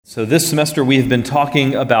So this semester we have been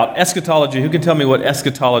talking about eschatology. Who can tell me what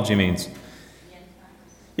eschatology means?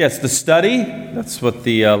 Yes, the study. That's what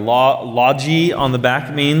the logi on the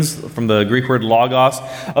back means, from the Greek word logos,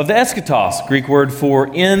 of the eschatos, Greek word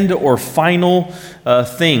for end or final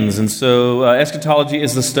things. And so eschatology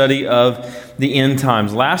is the study of the end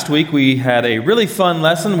times. Last week we had a really fun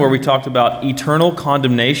lesson where we talked about eternal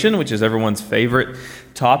condemnation, which is everyone's favorite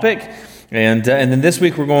topic. And then this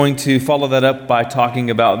week we're going to follow that up by talking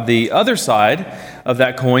about the other side of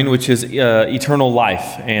that coin, which is eternal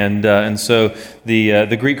life. And so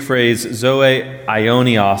the Greek phrase zoe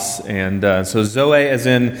aionios, and so zoe as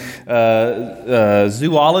in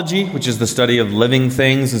zoology, which is the study of living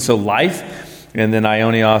things, and so life. And then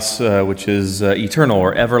aionios, which is eternal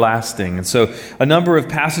or everlasting. And so a number of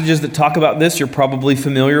passages that talk about this you're probably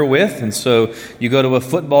familiar with. And so you go to a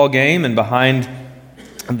football game, and behind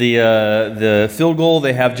the field goal,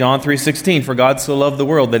 they have John 3:16, "For God so loved the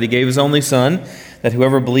world that he gave his only Son, that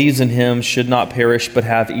whoever believes in him should not perish but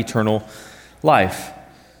have eternal life."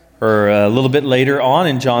 Or a little bit later on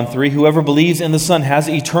in John 3, "Whoever believes in the Son has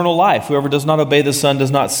eternal life. Whoever does not obey the Son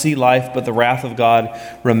does not see life, but the wrath of God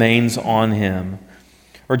remains on him."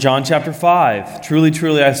 Or John chapter 5, "Truly,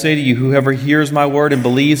 truly, I say to you, whoever hears my word and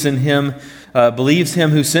believes in him, believes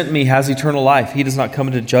him who sent me has eternal life. He does not come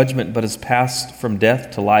into judgment, but is passed from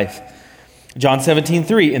death to life." John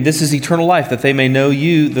 17:3, "And this is eternal life, that they may know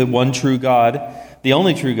you, the one true God, the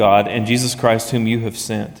only true God, and Jesus Christ whom you have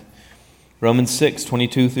sent." Romans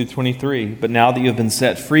 6:22 through 23, "But now that you have been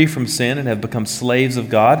set free from sin and have become slaves of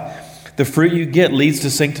God, the fruit you get leads to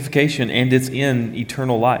sanctification, and its end,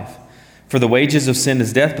 eternal life. For the wages of sin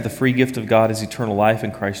is death, but the free gift of God is eternal life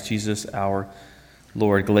in Christ Jesus our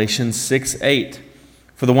Lord." Galatians 6:8,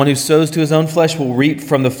 "For the one who sows to his own flesh will reap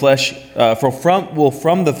from the flesh,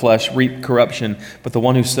 from the flesh reap corruption, but the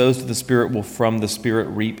one who sows to the Spirit will from the Spirit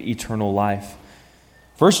reap eternal life."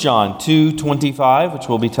 1 John 2:25, which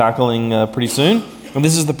we'll be tackling pretty soon. And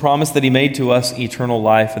this is the promise that he made to us, eternal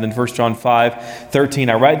life. And then 1 John 5:13,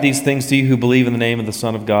 "I write these things to you who believe in the name of the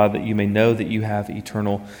Son of God, that you may know that you have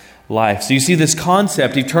eternal life." So you see this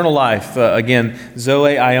concept, eternal life, again,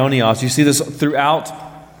 zoe aionios. You see this throughout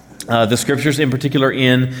the Scriptures, in particular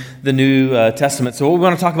in the New Testament. So what we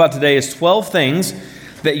want to talk about today is 12 things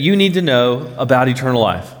that you need to know about eternal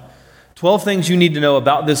life. 12 things you need to know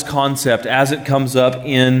about this concept as it comes up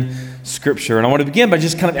in Scripture. And I want to begin by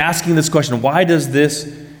just kind of asking this question: why does this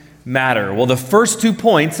matter? Well, the first 2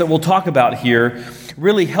 points that we'll talk about here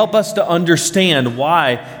really help us to understand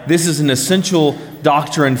why this is an essential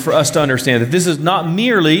doctrine for us to understand. That this is not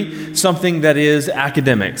merely something that is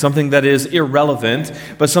academic, something that is irrelevant,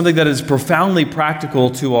 but something that is profoundly practical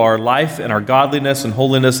to our life and our godliness and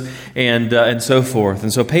holiness and so forth.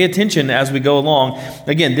 And so pay attention as we go along.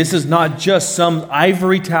 Again, this is not just some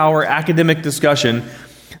ivory tower academic discussion.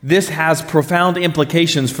 This has profound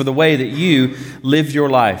implications for the way that you live your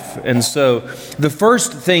life. And so the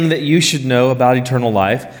first thing that you should know about eternal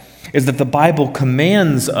life is that the Bible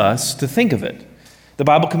commands us to think of it. The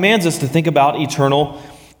Bible commands us to think about eternal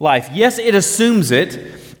life. Yes, it assumes it.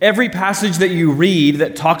 Every passage that you read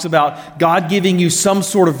that talks about God giving you some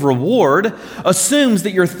sort of reward assumes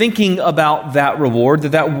that you're thinking about that reward,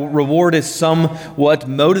 that reward is somewhat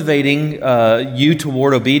motivating you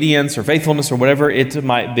toward obedience or faithfulness or whatever it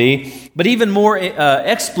might be. But even more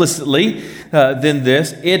explicitly than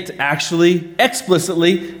this, it actually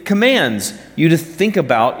explicitly commands you to think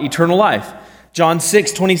about eternal life. John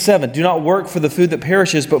 6:27, "Do not work for the food that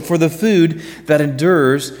perishes, but for the food that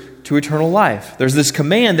endures to eternal life." There's this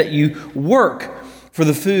command that you work for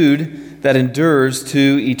the food that endures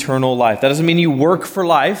to eternal life. That doesn't mean you work for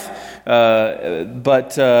life,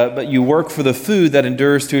 but you work for the food that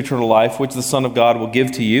endures to eternal life, which the Son of God will give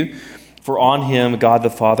to you. For on him God the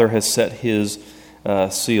Father has set his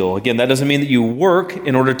seal. Again, that doesn't mean that you work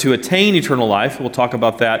in order to attain eternal life. We'll talk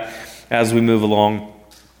about that as we move along.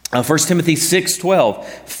 1 Timothy 6:12,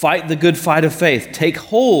 "Fight the good fight of faith. Take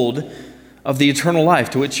hold of the eternal life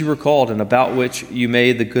to which you were called and about which you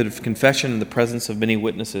made the good confession in the presence of many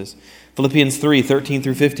witnesses." Philippians 3:13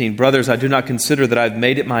 through 15, "Brothers, I do not consider that I have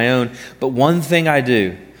made it my own, but one thing I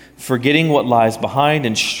do, forgetting what lies behind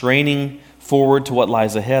and straining forward to what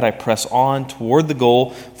lies ahead, I press on toward the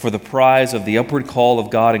goal for the prize of the upward call of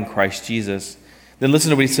God in Christ Jesus." Then listen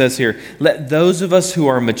to what he says here. "Let those of us who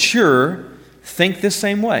are mature think this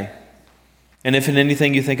same way. And if in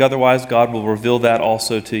anything you think otherwise, God will reveal that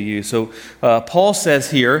also to you." So Paul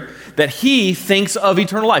says here that he thinks of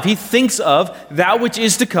eternal life. He thinks of that which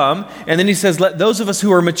is to come. And then he says, let those of us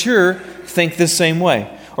who are mature think this same way.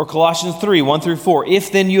 Or Colossians 3:1 through 4,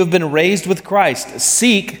 "If then you have been raised with Christ,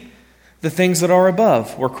 seek the things that are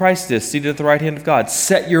above, where Christ is, seated at the right hand of God.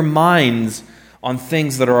 Set your minds on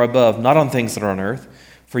things that are above, not on things that are on earth.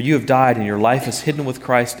 For you have died, and your life is hidden with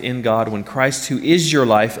Christ in God. When Christ, who is your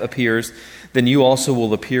life, appears, then you also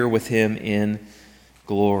will appear with him in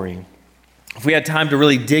glory. If we had time to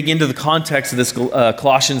really dig into the context of this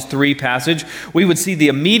Colossians 3 passage, we would see the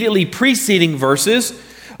immediately preceding verses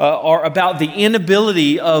are about the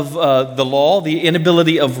inability of the law, the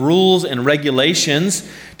inability of rules and regulations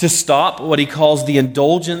to stop what he calls the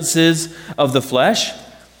indulgences of the flesh.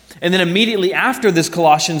 And then immediately after this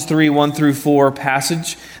Colossians 3, 1 through 4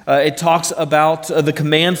 passage, it talks about the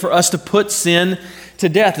command for us to put sin to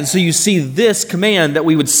death. And so you see this command that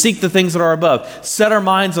we would seek the things that are above, set our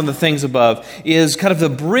minds on the things above, is kind of the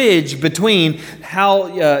bridge between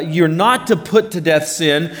how you're not to put to death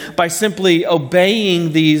sin by simply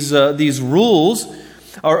obeying these rules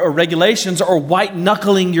or regulations or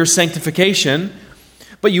white-knuckling your sanctification,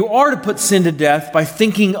 but you are to put sin to death by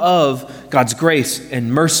thinking of God's grace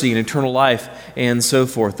and mercy and eternal life and so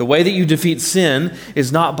forth. The way that you defeat sin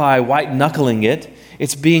is not by white-knuckling it.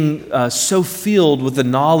 It's being so filled with the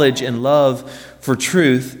knowledge and love for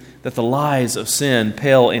truth that the lies of sin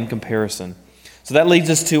pale in comparison. So that leads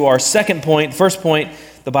us to our second point. First point,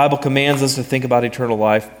 the Bible commands us to think about eternal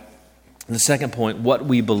life. And the second point, what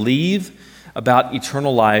we believe about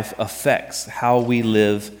eternal life affects how we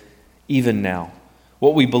live even now.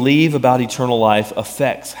 What we believe about eternal life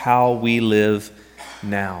affects how we live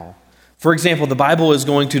now. For example, the Bible is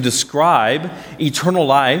going to describe eternal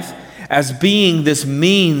life as being this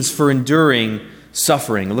means for enduring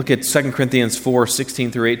suffering. Look at 2 Corinthians 4,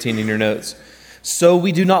 16 through 18 in your notes. So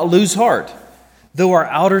we do not lose heart. Though our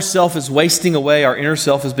outer self is wasting away, our inner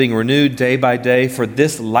self is being renewed day by day. For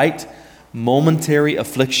this light, momentary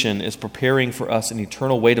affliction is preparing for us an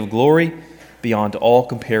eternal weight of glory beyond all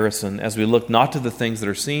comparison, as we look not to the things that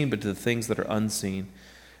are seen, but to the things that are unseen.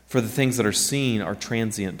 For the things that are seen are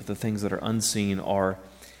transient, but the things that are unseen are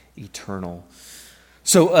eternal.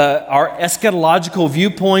 So our eschatological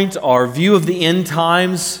viewpoint, our view of the end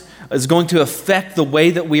times, is going to affect the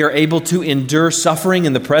way that we are able to endure suffering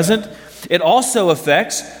in the present. It also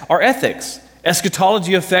affects our ethics.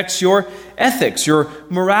 Eschatology affects your ethics, your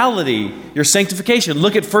morality, your sanctification.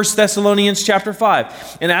 Look at 1 Thessalonians chapter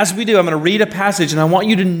 5. And as we do, I'm going to read a passage, and I want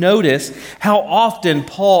you to notice how often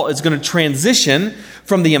Paul is going to transition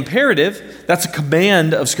from the imperative, that's a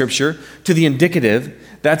command of Scripture, to the indicative.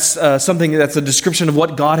 That's something that's a description of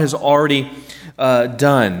what God has already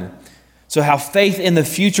done. So how faith in the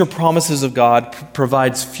future promises of God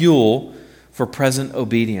provides fuel for present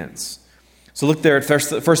obedience. So look there at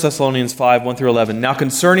 1 Thessalonians 5, 1 through 11. Now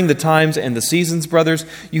concerning the times and the seasons, brothers,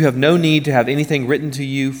 you have no need to have anything written to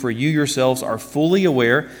you, for you yourselves are fully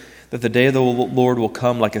aware that the day of the Lord will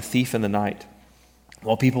come like a thief in the night.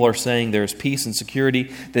 While people are saying there is peace and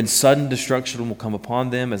security, then sudden destruction will come upon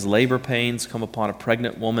them as labor pains come upon a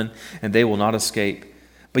pregnant woman, and they will not escape.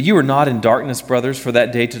 But you are not in darkness, brothers, for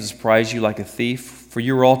that day to surprise you like a thief, for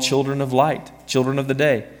you are all children of light, children of the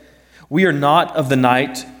day. We are not of the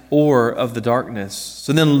night or of the darkness.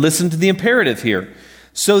 So then listen to the imperative here.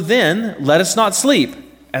 So then, let us not sleep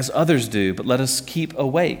as others do, but let us keep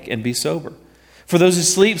awake and be sober. For those who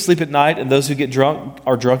sleep, sleep at night, and those who get drunk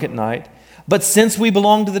are drunk at night. But since we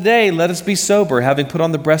belong to the day, let us be sober, having put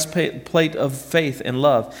on the breastplate of faith and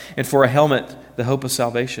love, and for a helmet, the hope of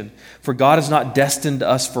salvation. For God has not destined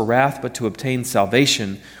us for wrath, but to obtain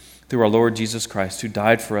salvation through our Lord Jesus Christ, who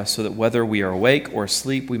died for us, so that whether we are awake or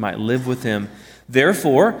asleep, we might live with him.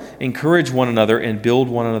 Therefore, encourage one another and build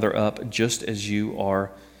one another up, just as you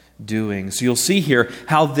are doing. So you'll see here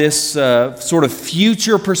how this sort of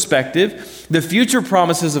future perspective, the future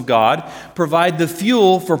promises of God, provide the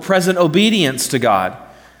fuel for present obedience to God.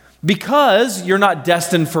 Because you're not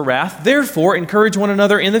destined for wrath, therefore encourage one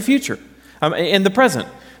another in the future, in the present.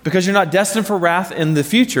 Because you're not destined for wrath in the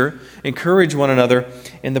future, encourage one another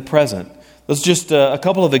in the present. Those are just a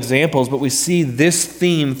couple of examples, but we see this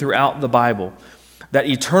theme throughout the Bible. That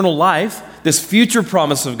eternal life, this future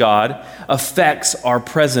promise of God, affects our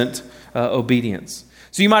present obedience.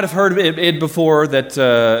 So you might have heard it before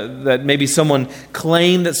that maybe someone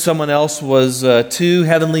claimed that someone else was too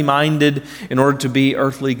heavenly minded in order to be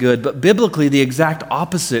earthly good. But biblically, the exact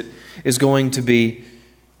opposite is going to be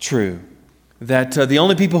true. That the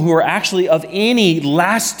only people who are actually of any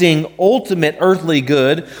lasting, ultimate earthly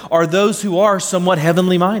good are those who are somewhat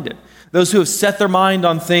heavenly minded. Those who have set their mind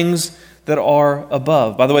on things that are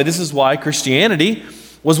above. By the way, this is why Christianity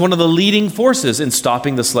was one of the leading forces in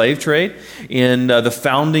stopping the slave trade, in the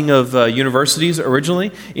founding of universities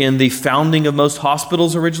originally, in the founding of most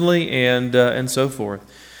hospitals originally, and so forth.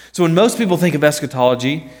 So when most people think of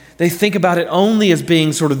eschatology, They think about it only as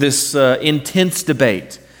being sort of this intense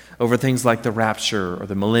debate over things like the rapture or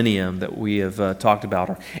the millennium that we have talked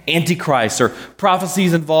about, or Antichrist, or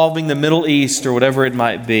prophecies involving the Middle East, or whatever it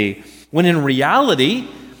might be. When in reality,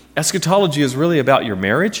 eschatology is really about your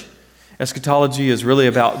marriage. Eschatology is really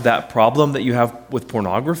about that problem that you have with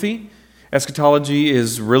pornography. Eschatology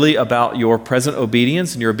is really about your present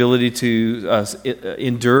obedience and your ability to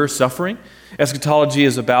endure suffering. Eschatology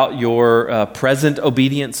is about your present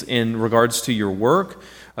obedience in regards to your work,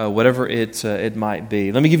 whatever it might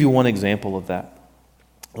be. Let me give you one example of that.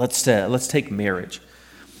 Let's take marriage.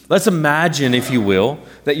 Let's imagine, if you will,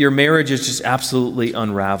 that your marriage is just absolutely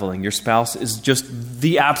unraveling. Your spouse is just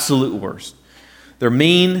the absolute worst. They're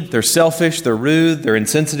mean, they're selfish, they're rude, they're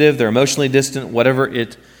insensitive, they're emotionally distant, whatever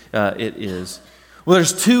it is. Well,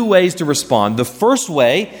 there's two ways to respond. The first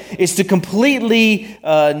way is to completely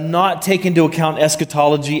not take into account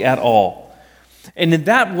eschatology at all. And in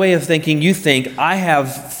that way of thinking, you think, I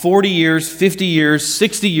have 40 years, 50 years,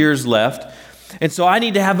 60 years left, and so I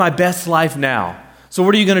need to have my best life now. So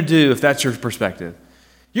what are you going to do if that's your perspective?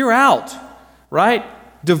 You're out, right?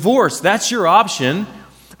 Divorce, that's your option,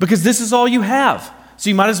 because this is all you have. So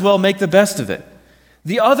you might as well make the best of it.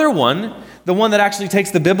 The other one, the one that actually takes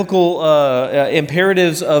the biblical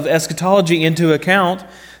imperatives of eschatology into account,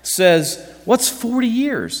 says, what's 40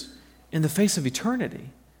 years in the face of eternity?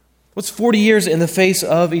 What's 40 years in the face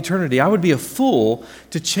of eternity? I would be a fool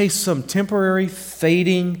to chase some temporary,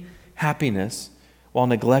 fading happiness while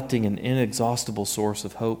neglecting an inexhaustible source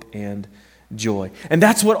of hope and joy. And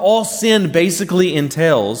that's what all sin basically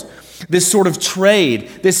entails. This sort of trade,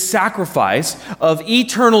 this sacrifice of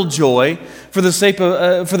eternal joy for the sake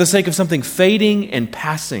of something fading and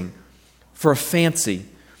passing, for a fancy.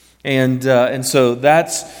 And so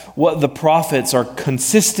that's what the prophets are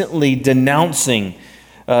consistently denouncing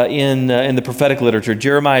in the prophetic literature.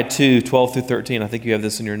 Jeremiah 2, 12 through 13. I think you have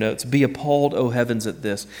this in your notes. Be appalled, O heavens, at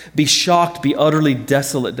this. Be shocked, be utterly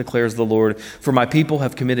desolate, declares the Lord. For my people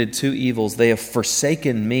have committed two evils. They have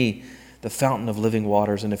forsaken me, the fountain of living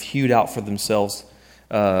waters, and have hewed out for themselves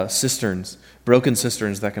cisterns, broken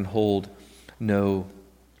cisterns that can hold no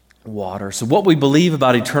water. So what we believe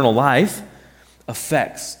about eternal life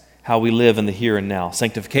affects how we live in the here and now.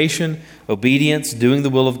 Sanctification, obedience, doing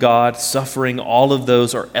the will of God, suffering, all of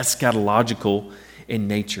those are eschatological in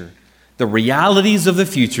nature. The realities of the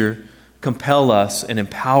future compel us and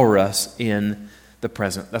empower us in the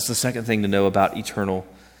present. That's the second thing to know about eternal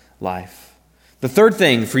life. The third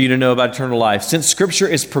thing for you to know about eternal life, since Scripture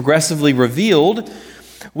is progressively revealed,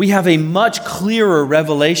 we have a much clearer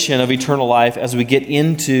revelation of eternal life as we get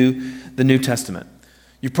into the New Testament.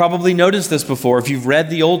 You've probably noticed this before. If you've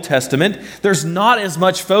read the Old Testament, there's not as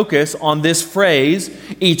much focus on this phrase,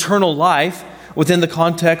 eternal life, within the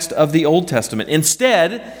context of the Old Testament.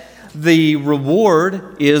 Instead, the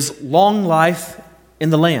reward is long life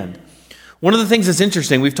in the land. One of the things that's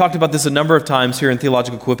interesting, we've talked about this a number of times here in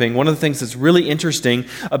Theological Equipping, one of the things that's really interesting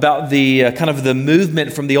about the kind of the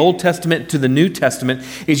movement from the Old Testament to the New Testament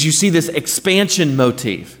is you see this expansion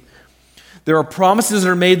motif. There are promises that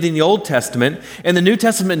are made in the Old Testament, and the New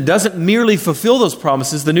Testament doesn't merely fulfill those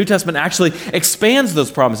promises. The New Testament actually expands those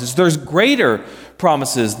promises. There's greater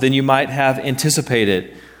promises than you might have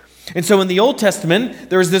anticipated. And so in the Old Testament,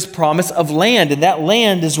 there is this promise of land, and that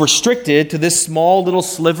land is restricted to this small little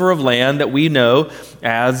sliver of land that we know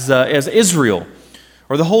as Israel,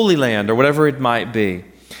 or the Holy Land, or whatever it might be.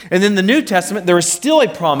 And in the New Testament, there is still a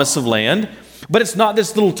promise of land, but it's not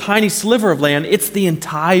this little tiny sliver of land, it's the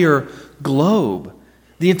entire globe.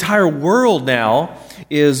 The entire world now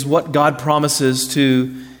is what God promises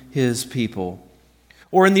to His people.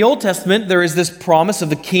 Or in the Old Testament, there is this promise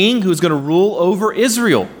of the king who's going to rule over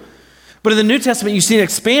Israel. But in the New Testament, you see an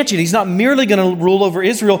expansion. He's not merely going to rule over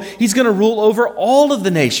Israel, He's going to rule over all of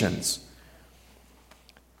the nations.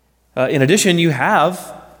 In addition, you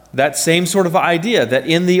have that same sort of idea that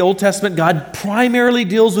in the Old Testament, God primarily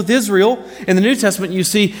deals with Israel. In the New Testament, you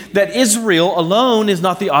see that Israel alone is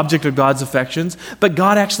not the object of God's affections, but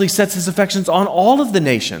God actually sets His affections on all of the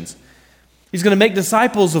nations. He's going to make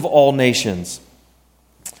disciples of all nations.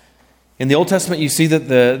 In the Old Testament, you see that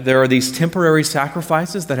there are these temporary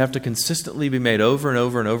sacrifices that have to consistently be made over and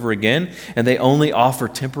over and over again, and they only offer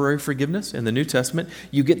temporary forgiveness. In the New Testament,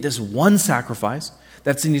 you get this one sacrifice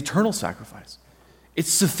that's an eternal sacrifice.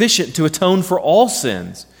 It's sufficient to atone for all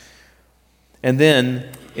sins. And then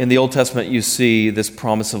in the Old Testament, you see this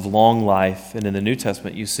promise of long life. And in the New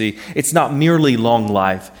Testament, you see it's not merely long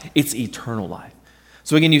life, it's eternal life.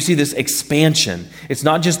 So again, you see this expansion. It's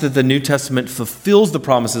not just that the New Testament fulfills the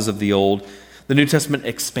promises of the Old, the New Testament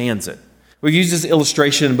expands it. We've used this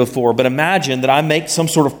illustration before, but imagine that I make some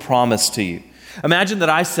sort of promise to you. Imagine that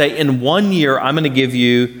I say, in 1 year, I'm going to give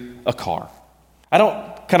you a car. I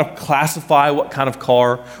don't kind of classify what kind of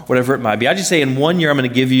car, whatever it might be. I just say, in 1 year, I'm going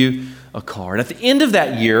to give you a car. And at the end of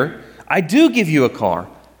that year, I do give you a car.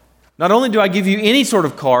 Not only do I give you any sort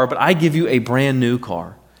of car, but I give you a brand new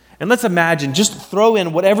car. And let's imagine, just throw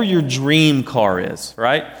in whatever your dream car is,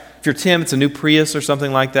 right? If you're Tim, it's a new Prius or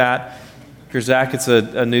something like that. If you're Zach, it's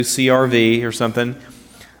a new CRV or something.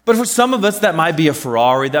 But for some of us, that might be a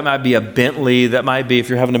Ferrari, that might be a Bentley, that might be, if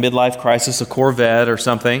you're having a midlife crisis, a Corvette or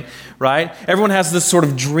something, right? Everyone has this sort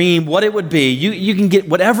of dream, what it would be. You can get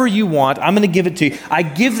whatever you want. I'm going to give it to you. I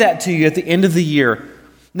give that to you at the end of the year.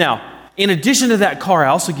 Now, in addition to that car, I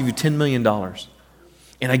also give you $10 million.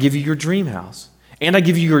 And I give you your dream house. And I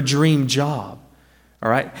give you your dream job. All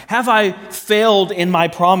right? Have I failed in my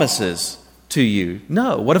promises to you?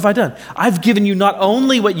 No. What have I done? I've given you not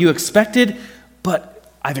only what you expected, but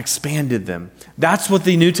I've expanded them. That's what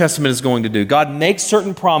the New Testament is going to do. God makes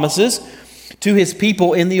certain promises to his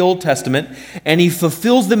people in the Old Testament, and he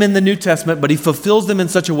fulfills them in the New Testament, but he fulfills them in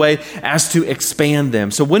such a way as to expand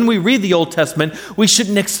them. So when we read the Old Testament, we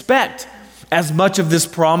shouldn't expect as much of this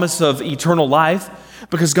promise of eternal life,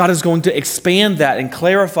 because God is going to expand that and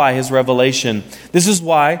clarify his revelation. This is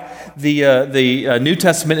why the New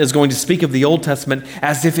Testament is going to speak of the Old Testament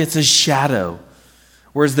as if it's a shadow,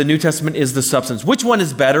 whereas the New Testament is the substance. Which one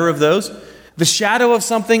is better of those? The shadow of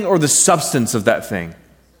something or the substance of that thing?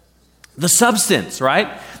 The substance,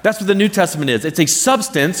 right? That's what the New Testament is. It's a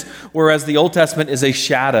substance, whereas the Old Testament is a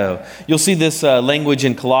shadow. You'll see this language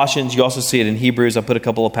in Colossians. You also see it in Hebrews. I put a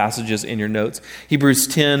couple of passages in your notes. Hebrews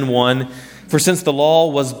 10:1. For since the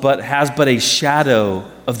law has but a shadow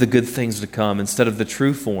of the good things to come, instead of the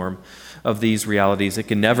true form of these realities, it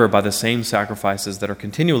can never, by the same sacrifices that are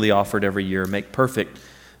continually offered every year, make perfect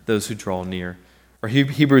those who draw near. Or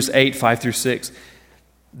Hebrews 8:5-6.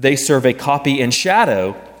 They serve a copy and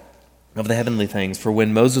shadow of the heavenly things. For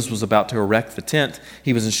when Moses was about to erect the tent,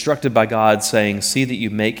 he was instructed by God, saying, see that you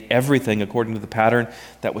make everything according to the pattern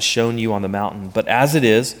that was shown you on the mountain. But as it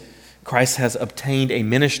is, Christ has obtained a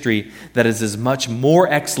ministry that is as much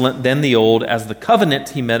more excellent than the old, as the covenant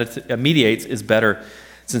he mediates is better,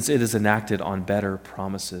 since it is enacted on better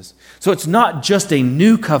promises. So it's not just a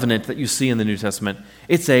new covenant that you see in the New Testament,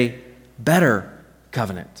 it's a better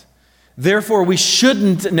covenant. Therefore, we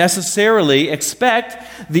shouldn't necessarily expect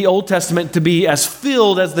the Old Testament to be as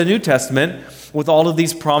filled as the New Testament with all of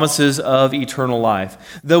these promises of eternal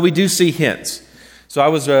life, though we do see hints. So I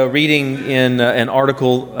was reading in an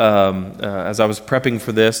article as I was prepping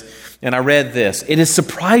for this, and I read this. It is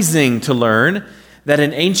surprising to learn that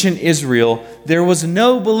in ancient Israel, there was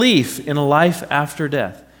no belief in a life after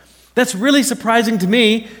death. That's really surprising to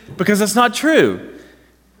me because that's not true.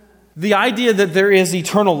 The idea that there is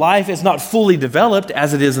eternal life is not fully developed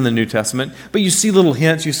as it is in the New Testament, but you see little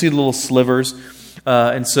hints, you see little slivers.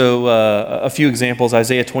 And so a few examples,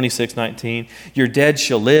 Isaiah 26:19. Your dead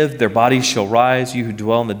shall live, their bodies shall rise. You who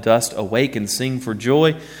dwell in the dust, awake and sing for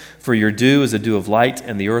joy. For your dew is a dew of light,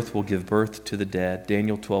 and the earth will give birth to the dead.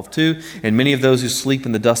 Daniel 12:2. And many of those who sleep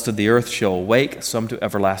in the dust of the earth shall awake, some to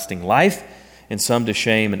everlasting life, and some to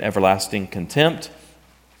shame and everlasting contempt.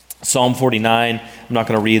 Psalm 49, I'm not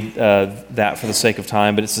going to read that for the sake of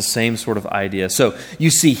time, but it's the same sort of idea. So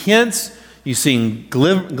you see hints, you see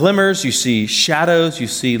glimmers, you see shadows, you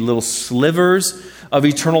see little slivers of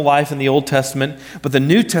eternal life in the Old Testament, but the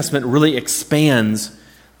New Testament really expands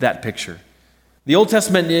that picture. The Old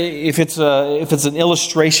Testament, if it's an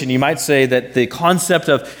illustration, you might say that the concept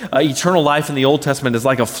of eternal life in the Old Testament is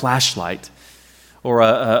like a flashlight or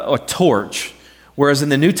a torch, whereas in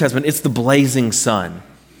the New Testament, it's the blazing sun.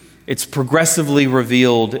 It's progressively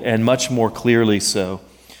revealed and much more clearly so.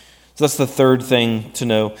 So that's the third thing to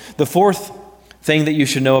know. The fourth thing that you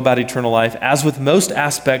should know about eternal life, as with most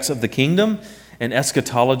aspects of the kingdom and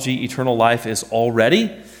eschatology, eternal life is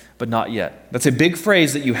already, but not yet. That's a big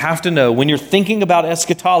phrase that you have to know. When you're thinking about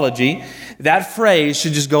eschatology, that phrase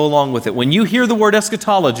should just go along with it. When you hear the word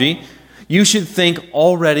eschatology, you should think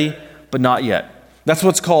already, but not yet. That's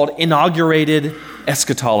what's called inaugurated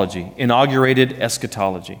eschatology. Inaugurated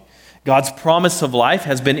eschatology. God's promise of life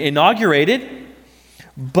has been inaugurated,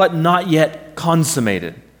 but not yet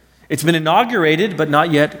consummated. It's been inaugurated, but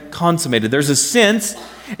not yet consummated. There's a sense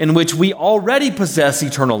in which we already possess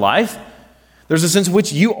eternal life. There's a sense in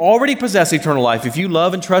which you already possess eternal life if you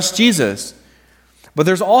love and trust Jesus. But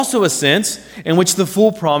there's also a sense in which the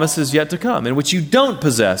full promise is yet to come, in which you don't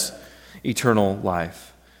possess eternal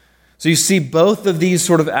life. So you see both of these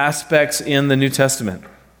sort of aspects in the New Testament.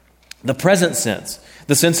 The present sense,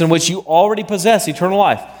 the sense in which you already possess eternal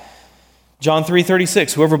life. John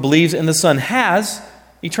 3:36, whoever believes in the Son has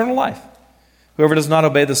eternal life. Whoever does not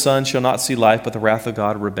obey the Son shall not see life, but the wrath of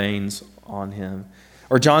God remains on him.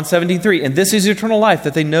 Or John 17:3, and this is eternal life,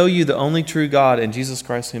 that they know you, the only true God, and Jesus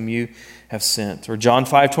Christ whom you have sent. Or John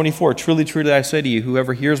 5:24, truly, truly, I say to you,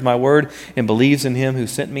 whoever hears my word and believes in him who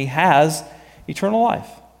sent me has eternal life.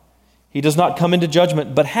 He does not come into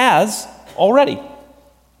judgment, but has already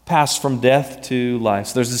passed from death to life.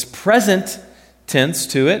 So there's this present tense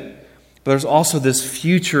to it, but there's also this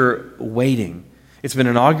future waiting. It's been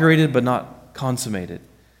inaugurated, but not consummated.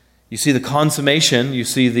 You see the consummation, you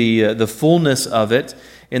see the fullness of it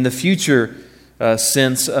in the future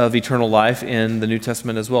sense of eternal life in the New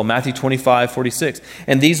Testament as well. Matthew 25:46.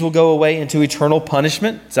 And these will go away into eternal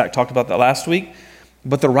punishment. Zach talked about that last week.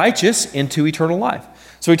 But the righteous into eternal life.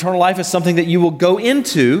 So eternal life is something that you will go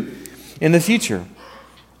into in the future.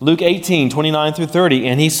 Luke 18:29-30,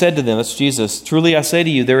 and he said to them, that's Jesus, truly I say to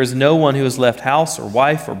you, there is no one who has left house or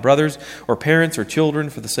wife or brothers or parents or children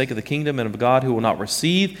for the sake of the kingdom and of God who will not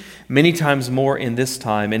receive many times more in this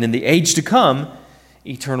time and in the age to come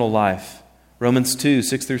eternal life. Romans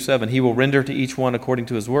 2:6-7, he will render to each one according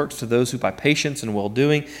to his works. To those who by patience and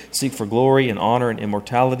well-doing seek for glory and honor and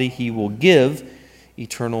immortality, he will give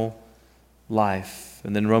eternal life.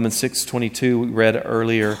 And then Romans 6:22, we read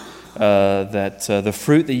earlier, that the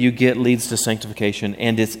fruit that you get leads to sanctification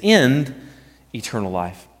and its end, eternal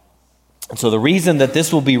life. And so the reason that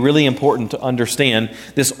this will be really important to understand,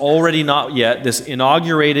 this already not yet, this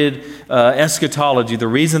inaugurated eschatology, the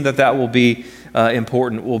reason that will be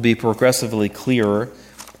important will be progressively clearer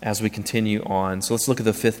as we continue on. So let's look at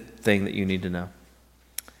the fifth thing that you need to know.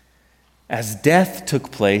 As death took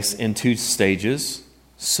place in two stages,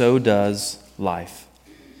 so does life.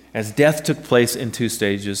 As death took place in two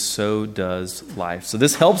stages, so does life. So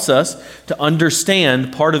this helps us to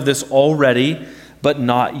understand part of this already, but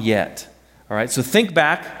not yet. All right, so think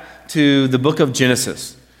back to the book of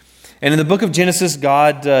Genesis. And in the book of Genesis,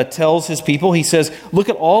 God tells his people, he says, look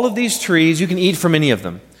at all of these trees, you can eat from any of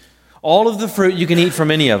them. All of the fruit, you can eat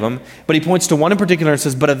from any of them. But he points to one in particular and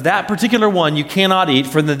says, but of that particular one you cannot eat,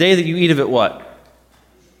 for the day that you eat of it, what?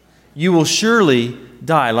 You will surely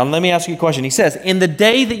die. Now, let me ask you a question. He says, in the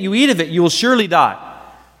day that you eat of it, you will surely die.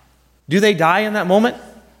 Do they die in that moment?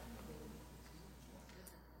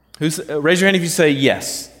 Raise your hand if you say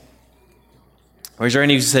yes. Raise your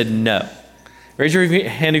hand if you said no. Raise your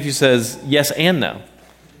hand if you says yes and no.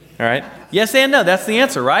 All right? Yes and no. That's the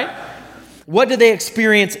answer, right? What do they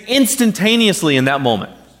experience instantaneously in that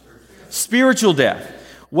moment? Spiritual death.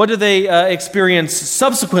 What do they experience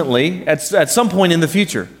subsequently at some point in the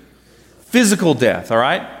future? Physical death, all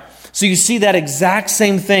right? So you see that exact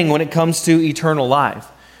same thing when it comes to eternal life.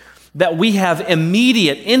 That we have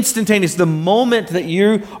immediate, instantaneous, the moment that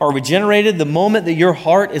you are regenerated, the moment that your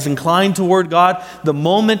heart is inclined toward God, the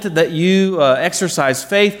moment that you exercise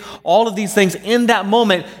faith, all of these things, in that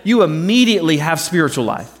moment, you immediately have spiritual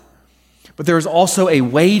life. But there is also a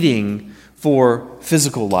waiting for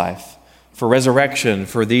physical life, for resurrection,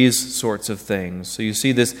 for these sorts of things. So you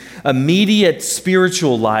see this immediate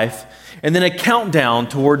spiritual life, and then a countdown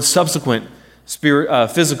towards subsequent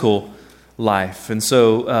physical life. And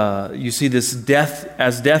so you see this death,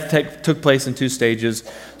 as death took place in two stages,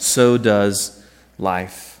 so does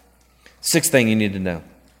life. Sixth thing you need to know.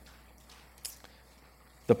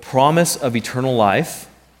 The promise of eternal life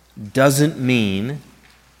doesn't mean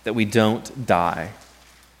that we don't die.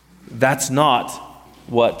 That's not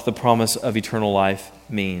what the promise of eternal life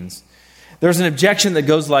means. There's an objection that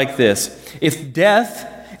goes like this. If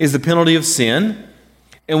death is the penalty of sin,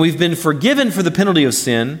 and we've been forgiven for the penalty of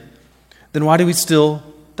sin, then why do we still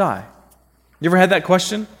die? You ever had that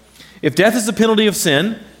question? If death is the penalty of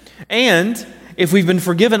sin, and if we've been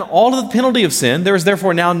forgiven all of the penalty of sin, there is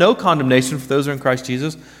therefore now no condemnation for those who are in Christ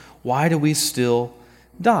Jesus, why do we still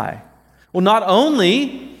die? Well, not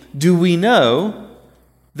only do we know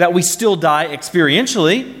that we still die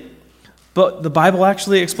experientially, but the Bible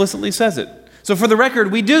actually explicitly says it. So for the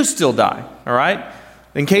record, we do still die, all right?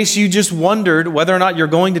 In case you just wondered whether or not you're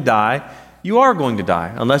going to die, you are going to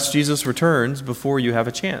die unless Jesus returns before you have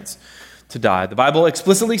a chance to die. The Bible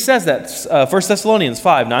explicitly says that. 1 Thessalonians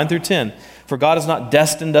 5, 9-10. For God has not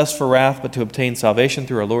destined us for wrath, but to obtain salvation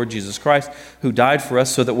through our Lord Jesus Christ, who died for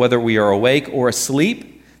us, so that whether we are awake or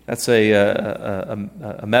asleep, that's a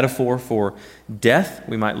metaphor for death,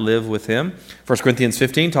 we might live with him. 1 Corinthians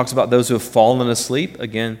 15 talks about those who have fallen asleep,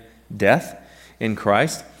 again, death in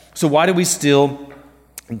Christ. So why do we still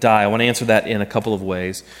die? I want to answer that in a couple of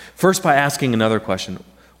ways. First, by asking another question.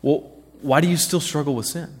 Well, why do you still struggle with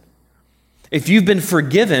sin? If you've been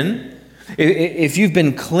forgiven, if you've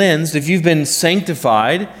been cleansed, if you've been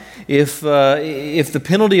sanctified, If the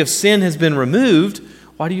penalty of sin has been removed,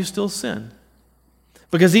 why do you still sin?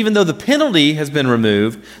 Because even though the penalty has been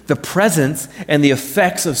removed, the presence and the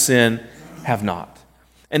effects of sin have not.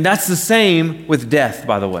 And that's the same with death,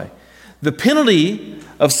 by the way. The penalty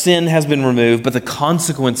of sin has been removed, but the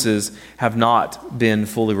consequences have not been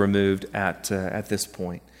fully removed at this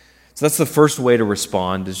point. So that's the first way to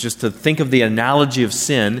respond, is just to think of the analogy of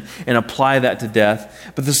sin and apply that to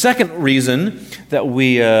death. But the second reason that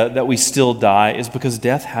we still die is because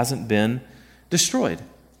death hasn't been destroyed.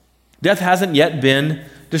 Death hasn't yet been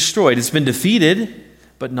destroyed. It's been defeated,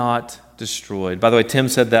 but not destroyed. By the way, Tim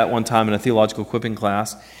said that one time in a theological equipping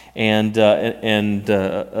class, and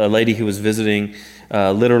a lady who was visiting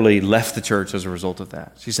literally left the church as a result of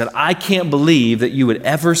that. She said, "I can't believe that you would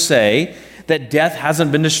ever say that death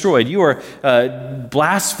hasn't been destroyed. You are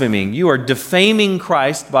blaspheming. You are defaming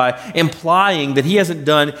Christ by implying that he hasn't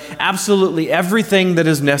done absolutely everything that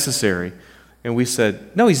is necessary." And we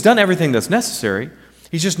said, no, he's done everything that's necessary.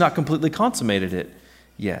 He's just not completely consummated it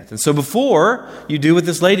yet. And so before you do what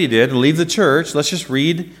this lady did and leave the church, let's just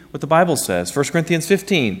read what the Bible says. 1 Corinthians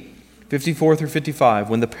 15, 54 through 55.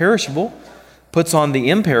 When the perishable puts on the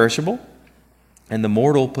imperishable, and the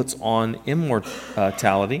mortal puts on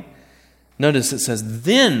immortality, notice it says,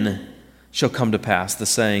 then shall come to pass the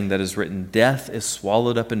saying that is written, death is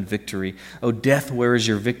swallowed up in victory. O death, where is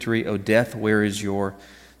your victory? O death, where is your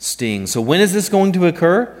sting? So when is this going to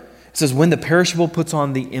occur? It says, when the perishable puts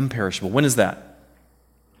on the imperishable. When is that?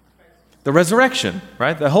 The resurrection,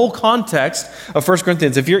 right? The whole context of 1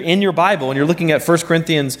 Corinthians, if you're in your Bible and you're looking at 1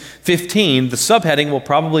 Corinthians 15, the subheading will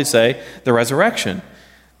probably say the resurrection.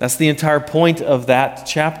 That's the entire point of that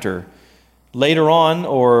chapter. Later on,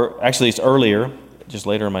 or actually it's earlier, just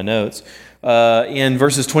later in my notes, in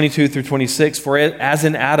verses 22 through 26, for as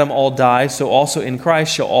in Adam all die, so also in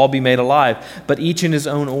Christ shall all be made alive, but each in his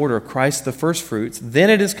own order, Christ the firstfruits. Then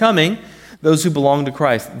it is coming, those who belong to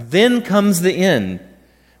Christ. Then comes the end,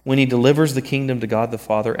 when he delivers the kingdom to God the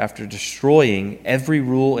Father after destroying every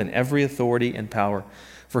rule and every authority and power.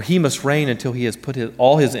 For he must reign until he has put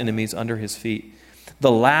all his enemies under his feet. The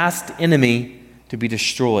last enemy to be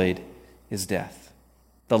destroyed is death.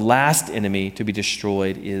 The last enemy to be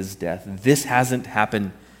destroyed is death. This hasn't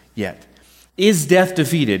happened yet. Is death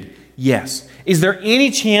defeated? Yes. Is there any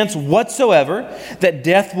chance whatsoever that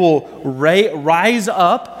death will rise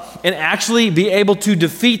up and actually be able to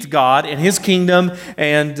defeat God and his kingdom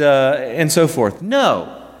and so forth?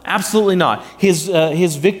 No, absolutely not. His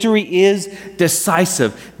victory is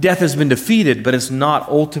decisive. Death has been defeated, but it's not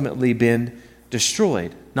ultimately been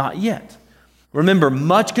destroyed. Not yet. Remember,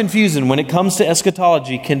 much confusion when it comes to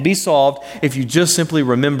eschatology can be solved if you just simply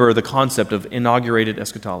remember the concept of inaugurated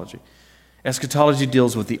eschatology. Eschatology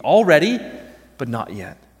deals with the already, but not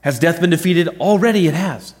yet. Has death been defeated? Already it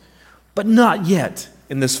has, but not yet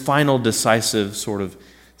in this final decisive sort of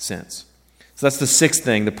sense. So that's the sixth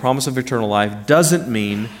thing. The promise of eternal life doesn't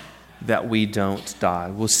mean that we don't die.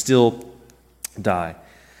 We'll still die.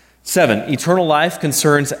 7, eternal life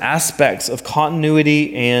concerns aspects of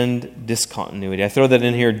continuity and discontinuity. I throw that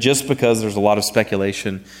in here just because there's a lot of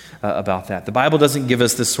speculation about that. The Bible doesn't give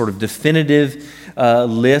us this sort of definitive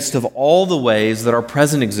list of all the ways that our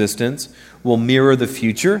present existence will mirror the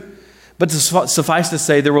future. But to suffice to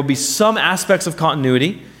say, there will be some aspects of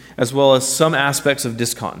continuity as well as some aspects of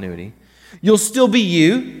discontinuity. You'll still be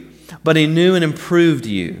you, but a new and improved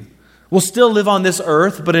you. We'll still live on this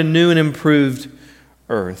earth, but a new and improved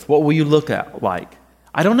earth. What will you look at like?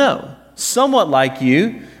 I don't know. Somewhat like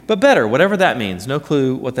you, but better, whatever that means. No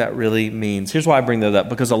clue what that really means. Here's why I bring that up,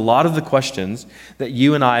 because a lot of the questions that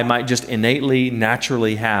you and I might just innately,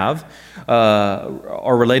 naturally have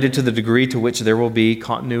are related to the degree to which there will be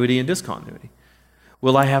continuity and discontinuity.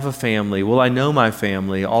 Will I have a family? Will I know my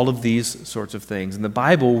family? All of these sorts of things. And the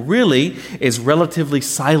Bible really is relatively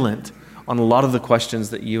silent on a lot of the questions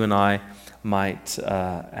that you and I might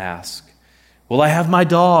ask. Will I have my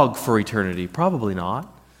dog for eternity? Probably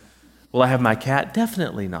not. Will I have my cat?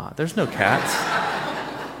 Definitely not. There's no cats.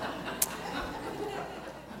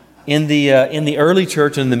 In the early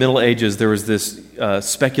church and in the Middle Ages, there was this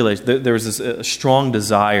speculation. There was this strong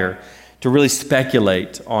desire to really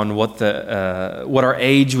speculate on what our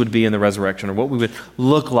age would be in the resurrection, or what we would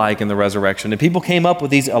look like in the resurrection. And people came up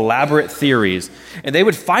with these elaborate theories, and they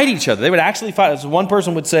would fight each other. They would actually fight. So one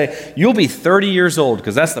person would say, "You'll be 30 years old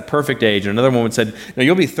because that's the perfect age," and another one would say, "No,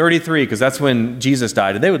 you'll be 33 because that's when Jesus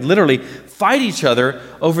died." And they would literally fight each other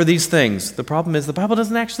over these things. The problem is the Bible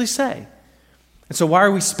doesn't actually say. And so why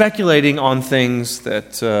are we speculating on things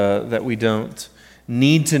that we don't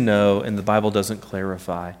need to know and the Bible doesn't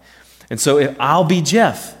clarify? And so I'll be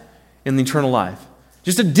Jeff in the eternal life.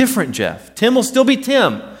 Just a different Jeff. Tim will still be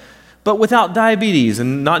Tim, but without diabetes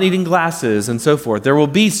and not needing glasses and so forth. There will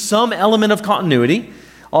be some element of continuity,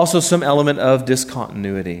 also some element of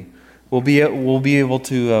discontinuity. Will we be able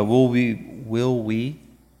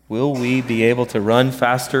to run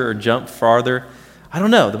faster or jump farther? I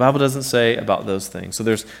don't know. The Bible doesn't say about those things. So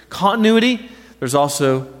there's continuity, there's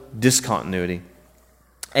also discontinuity.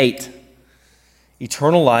 8,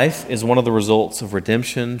 eternal life is one of the results of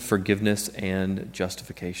redemption, forgiveness, and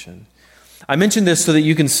justification. I mention this so that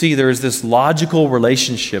you can see there is this logical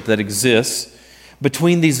relationship that exists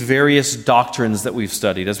between these various doctrines that we've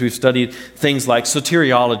studied. As we've studied things like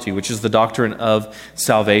soteriology, which is the doctrine of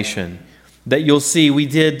salvation, that you'll see we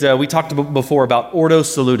talked before about ordo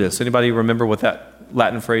salutis. Anybody remember what that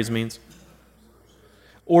Latin phrase means?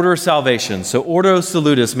 Order of salvation. So ordo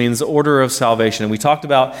salutis means order of salvation. And we talked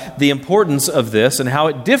about the importance of this and how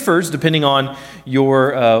it differs depending on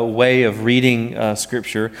your way of reading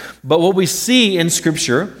Scripture. But what we see in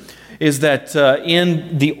Scripture is that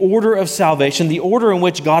in the order of salvation, the order in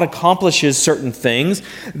which God accomplishes certain things,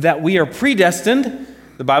 that we are predestined.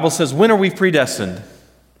 The Bible says, when are we predestined?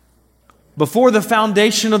 Before the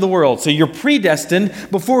foundation of the world. So you're predestined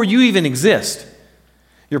before you even exist.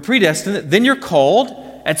 You're predestined, then you're called.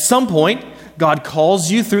 At some point, God calls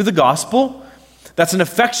you through the gospel. That's an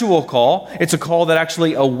effectual call. It's a call that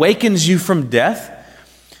actually awakens you from death.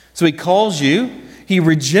 So He calls you. He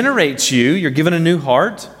regenerates you. You're given a new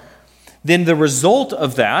heart. Then the result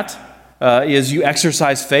of that is you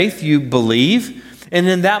exercise faith, you believe, and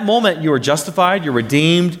in that moment you are justified, you're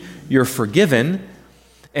redeemed, you're forgiven,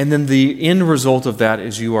 and then the end result of that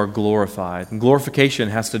is you are glorified. And glorification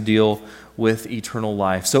has to deal with eternal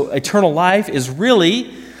life. So eternal life is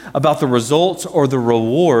really about the results or the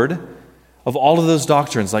reward of all of those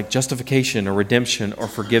doctrines like justification or redemption or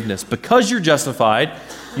forgiveness. Because you're justified,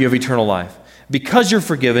 you have eternal life. Because you're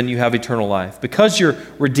forgiven, you have eternal life. Because you're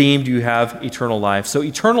redeemed, you have eternal life. So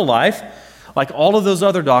eternal life, like all of those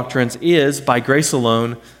other doctrines, is by grace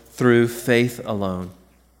alone, through faith alone.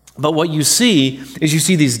 But what you see is you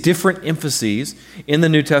see these different emphases in the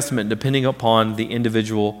New Testament depending upon the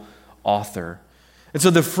individual author. And so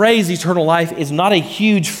the phrase eternal life is not a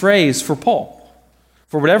huge phrase for Paul.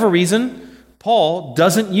 For whatever reason, Paul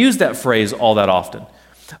doesn't use that phrase all that often.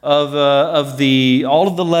 Of all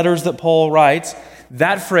of the letters that Paul writes,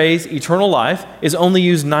 that phrase, eternal life, is only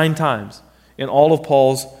used 9 times in all of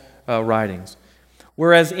Paul's writings.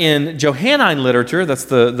 Whereas in Johannine literature, that's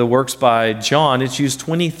the works by John, it's used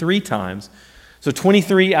 23 times. So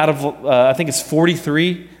 23 out of, I think it's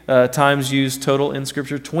 43 times used total in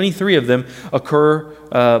Scripture. 23 of them occur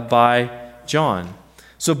by John.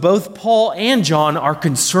 So both Paul and John are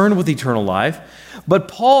concerned with eternal life, but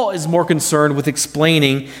Paul is more concerned with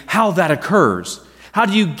explaining how that occurs. How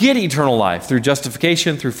do you get eternal life? Through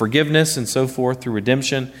justification, through forgiveness, and so forth, through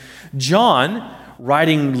redemption. John,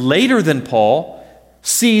 writing later than Paul,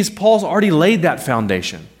 sees Paul's already laid that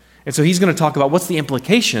foundation. And so he's going to talk about what's the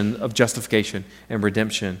implication of justification and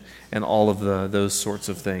redemption and all of those sorts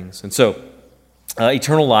of things. And so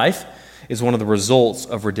eternal life is one of the results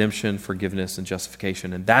of redemption, forgiveness, and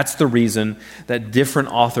justification. And that's the reason that different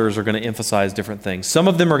authors are going to emphasize different things. Some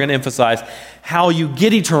of them are going to emphasize how you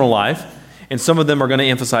get eternal life, and some of them are going to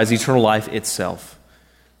emphasize eternal life itself.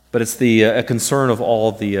 But it's a concern of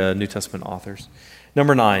all the New Testament authors.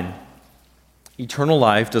 Number 9, eternal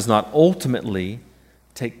life does not ultimately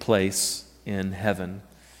take place in heaven.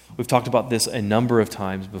 We've talked about this a number of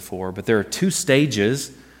times before, but there are 2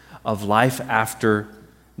 stages of life after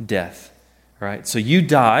death. Right? So you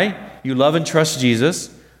die, you love and trust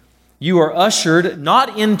Jesus, you are ushered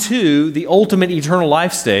not into the ultimate eternal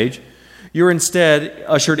life stage, you're instead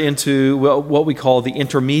ushered into what we call the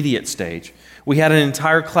intermediate stage. We had an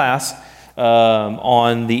entire class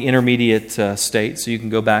on the intermediate state, so you can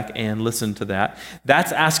go back and listen to that.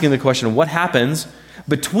 That's asking the question, what happens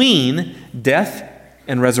between death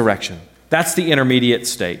and resurrection? That's the intermediate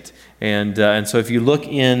state. And so if you look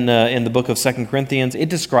in the book of 2 Corinthians, it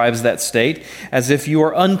describes that state as if you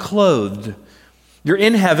are unclothed. You're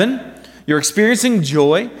in heaven, you're experiencing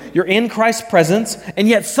joy, you're in Christ's presence, and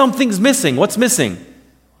yet something's missing. What's missing?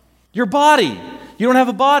 Your body. You don't have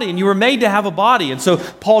a body, and you were made to have a body. And so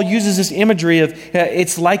Paul uses this imagery of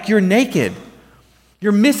it's like you're naked.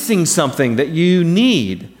 You're missing something that you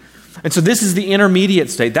need. And so this is the intermediate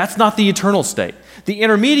state. That's not the eternal state. The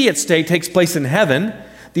intermediate state takes place in heaven.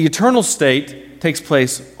 The eternal state takes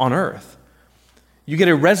place on earth. You get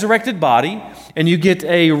a resurrected body and you get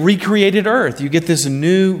a recreated earth. You get this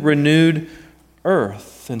new, renewed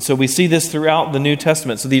earth. And so we see this throughout the New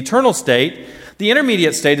Testament. So the eternal state, the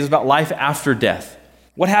intermediate state is about life after death.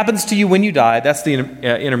 What happens to you when you die? That's the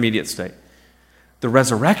intermediate state. The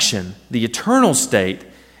resurrection, the eternal state,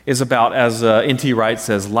 is about, as N.T. Wright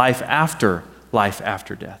says, life after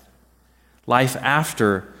death. Life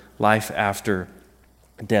after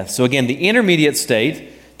death. So again, the intermediate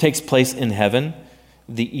state takes place in heaven.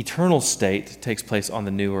 The eternal state takes place on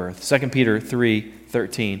the new earth. 2 Peter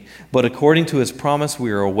 3:13. But according to his promise,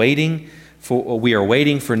 we are waiting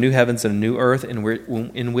for new heavens and a new earth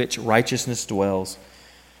in which righteousness dwells.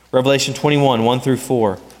 Revelation 21, 1 through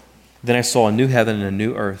 4. Then I saw a new heaven and a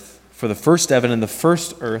new earth. For the first heaven and the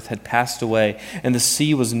first earth had passed away, and the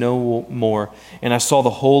sea was no more. And I saw the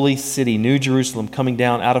holy city, New Jerusalem, coming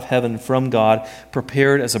down out of heaven from God,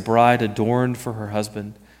 prepared as a bride adorned for her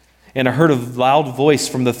husband. And I heard a loud voice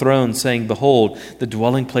from the throne saying, Behold, the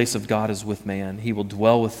dwelling place of God is with man. He will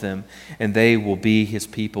dwell with them, and they will be his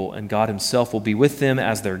people. And God himself will be with them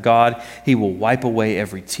as their God. He will wipe away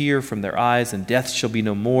every tear from their eyes, and death shall be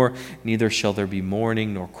no more. Neither shall there be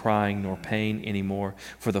mourning, nor crying, nor pain anymore,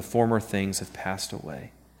 for the former things have passed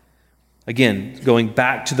away. Again, going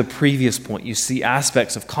back to the previous point, you see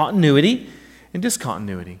aspects of continuity and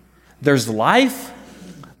discontinuity. There's life,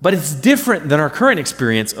 but it's different than our current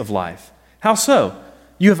experience of life. How so?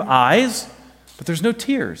 You have eyes, but there's no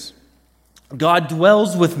tears. God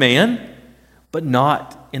dwells with man, but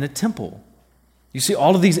not in a temple. You see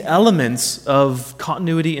all of these elements of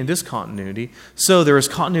continuity and discontinuity. So there is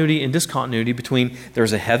continuity and discontinuity between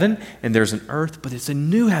there's a heaven and there's an earth, but it's a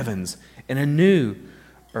new heavens and a new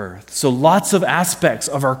earth. So lots of aspects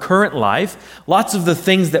of our current life, lots of the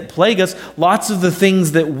things that plague us, lots of the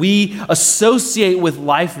things that we associate with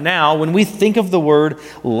life now. When we think of the word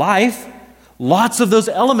life, lots of those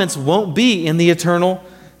elements won't be in the eternal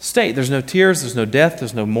state. There's no tears, there's no death,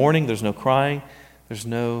 there's no mourning, there's no crying, there's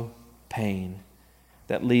no pain.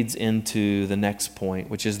 That leads into the next point,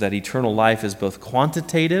 which is that eternal life is both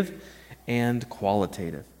quantitative and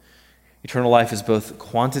qualitative. Eternal life is both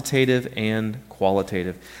quantitative and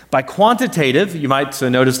qualitative. By quantitative, you might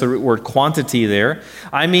notice the word quantity there.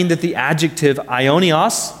 I mean that the adjective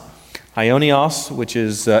aionios, which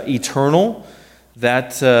is eternal,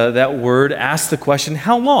 that word asks the question,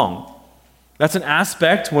 how long? That's an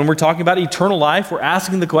aspect when we're talking about eternal life. We're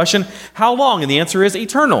asking the question, how long? And the answer is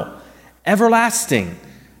eternal, everlasting.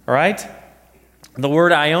 All right? The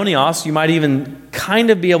word aionios, you might even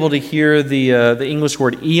kind of be able to hear the English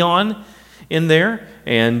word eon in there,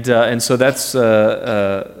 and so that's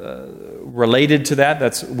related to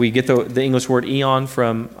that. We get the English word eon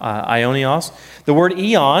from aionios. The word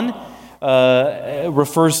eon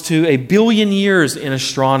refers to 1 billion years in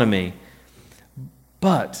astronomy,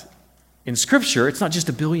 but in Scripture, it's not just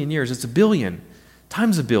 1 billion years; it's 1 billion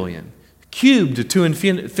times 1 billion, cubed to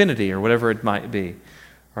infinity, or whatever it might be.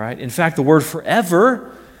 All right. In fact, the word forever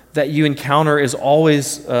that you encounter is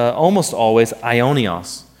always, almost always,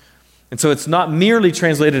 aionios. And so it's not merely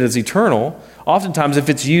translated as eternal. Oftentimes, if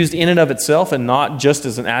it's used in and of itself and not just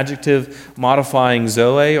as an adjective modifying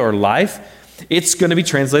zoe or life, it's going to be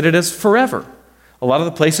translated as forever. A lot of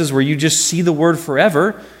the places where you just see the word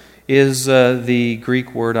forever is the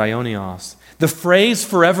Greek word aionios. The phrase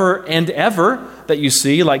forever and ever that you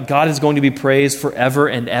see, like God is going to be praised forever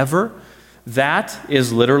and ever, that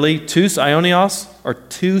is literally tous aionios, or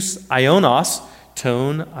tous ionos,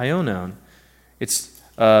 ton ionon. It's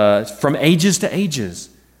from ages to ages,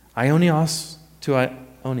 aionios to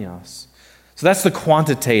aionios. So that's the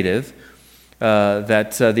quantitative,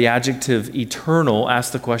 that the adjective eternal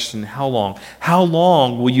asks the question, how long? How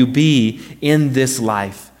long will you be in this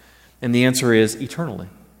life? And the answer is eternally.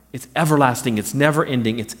 It's everlasting, it's never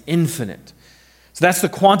ending, it's infinite. So that's the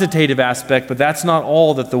quantitative aspect, but that's not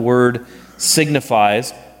all that the word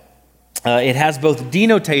signifies. It has both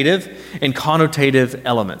denotative and connotative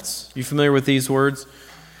elements. You familiar with these words?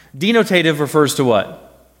 Denotative refers to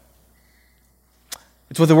what?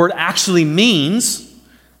 It's what the word actually means.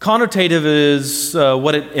 Connotative is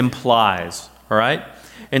what it implies. All right?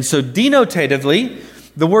 And so denotatively,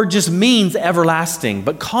 the word just means everlasting.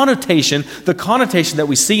 But connotation, the connotation that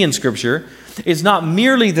we see in Scripture, is not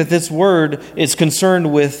merely that this word is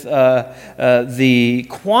concerned with the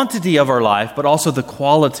quantity of our life, but also the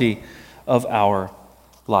quality of our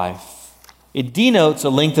life. It denotes a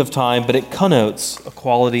length of time, but it connotes a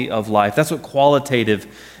quality of life. That's what qualitative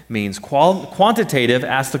means. Quantitative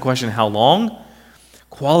asks the question, how long?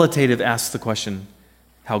 Qualitative asks the question,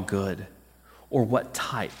 how good? Or what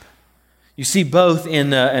type? You see both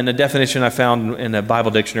in a definition I found in a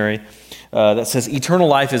Bible dictionary that says eternal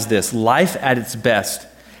life is this: life at its best,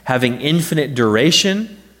 having infinite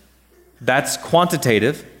duration, that's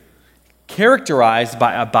quantitative, characterized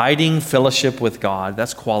by abiding fellowship with God,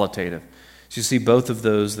 that's qualitative. So you see both of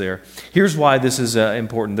those there. Here's why this is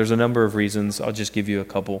important. There's a number of reasons. I'll just give you a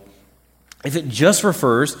couple. If it just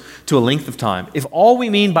refers to a length of time, if all we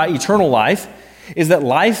mean by eternal life is that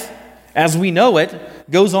life as we know it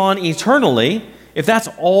goes on eternally, if that's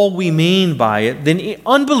all we mean by it, then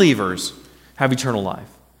unbelievers have eternal life.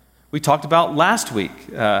 We talked about last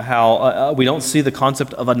week how we don't see the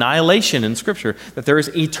concept of annihilation in Scripture, that there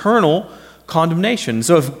is eternal condemnation.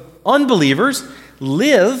 So if unbelievers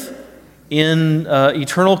live in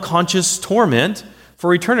eternal conscious torment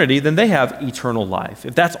for eternity, then they have eternal life.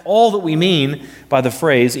 If that's all that we mean by the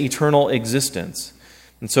phrase eternal existence.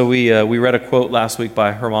 And so we read a quote last week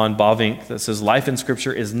by Herman Bavinck that says, life in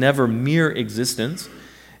Scripture is never mere existence,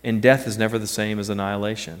 and death is never the same as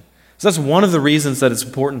annihilation. So that's one of the reasons that it's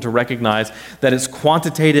important to recognize that it's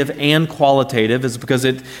quantitative and qualitative, is because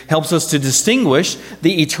it helps us to distinguish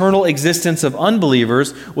the eternal existence of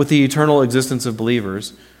unbelievers with the eternal existence of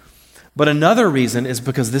believers. But another reason is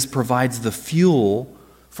because this provides the fuel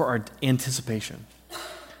for our anticipation.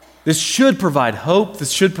 This should provide hope.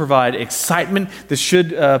 This should provide excitement. This should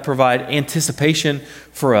provide anticipation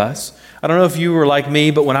for us. I don't know if you were like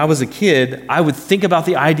me, but when I was a kid, I would think about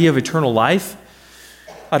the idea of eternal life.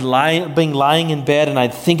 I'd be lying in bed and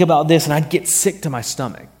I'd think about this and I'd get sick to my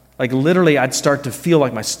stomach. Like literally, I'd start to feel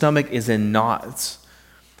like my stomach is in knots.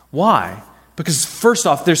 Why? Because first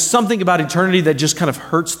off, there's something about eternity that just kind of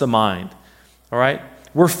hurts the mind. All right?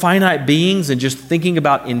 We're finite beings, and just thinking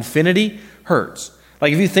about infinity hurts.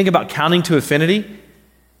 Like if you think about counting to infinity,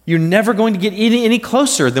 you're never going to get any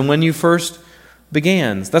closer than when you first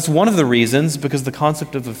began. That's one of the reasons, because the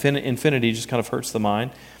concept of infinity just kind of hurts the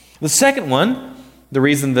mind. The second one, the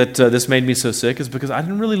reason that this made me so sick, is because I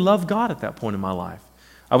didn't really love God at that point in my life.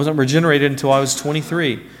 I wasn't regenerated until I was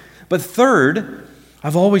 23. But third,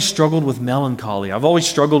 I've always struggled with melancholy. I've always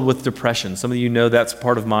struggled with depression. Some of you know that's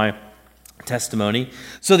part of my testimony.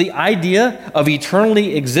 So the idea of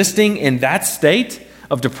eternally existing in that state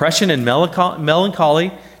of depression and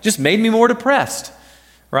melancholy just made me more depressed,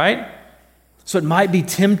 right? So it might be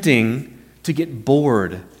tempting to get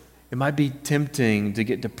bored. It might be tempting to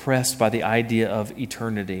get depressed by the idea of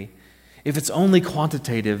eternity. If it's only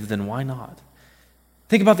quantitative, then why not?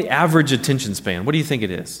 Think about the average attention span. What do you think it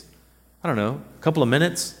is? I don't know, a couple of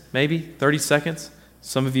minutes, maybe 30 seconds.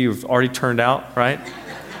 Some of you have already turned out, right?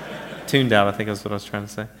 Tuned out, I think that's what I was trying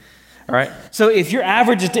to say. All right. So if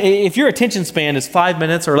your attention span is 5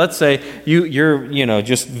 minutes, or let's say you're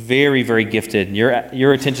just very, very gifted, and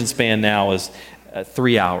your attention span now is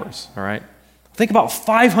 3 hours. All right. Think about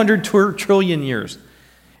 500 trillion years,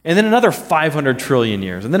 and then another 500 trillion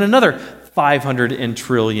years, and then another 500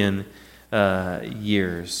 trillion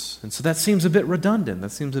years. And so that seems a bit redundant.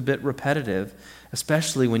 That seems a bit repetitive,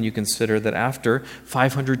 especially when you consider that after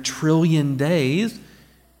 500 trillion days,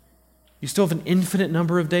 you still have an infinite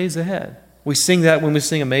number of days ahead. We sing that when we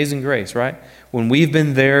sing Amazing Grace, right? When we've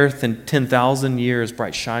been there 10,000 years,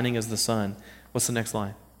 bright shining as the sun. What's the next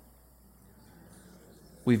line?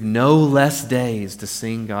 We've no less days to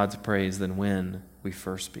sing God's praise than when we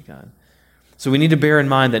first begun. So we need to bear in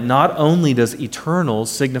mind that not only does eternal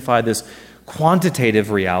signify this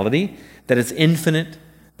quantitative reality, that it's infinite,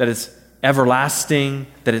 that it's everlasting,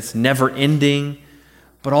 that it's never ending,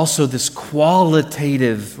 but also this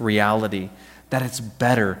qualitative reality, that it's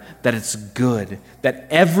better, that it's good, that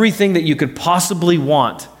everything that you could possibly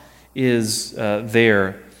want is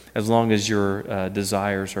there as long as your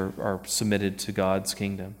desires are submitted to God's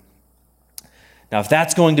kingdom. Now, if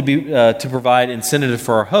that's going to be to provide incentive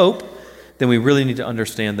for our hope, then we really need to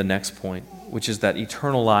understand the next point, which is that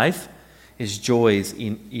eternal life is joy's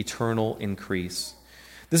eternal increase.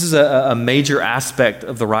 This is a major aspect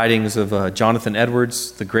of the writings of Jonathan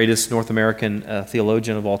Edwards, the greatest North American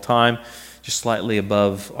theologian of all time, just slightly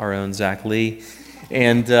above our own Zach Lee.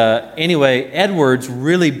 And anyway, Edwards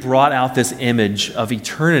really brought out this image of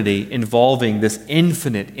eternity involving this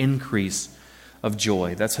infinite increase of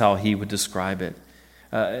joy. That's how he would describe it.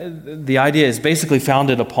 The idea is basically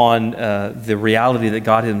founded upon the reality that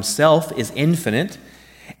God himself is infinite,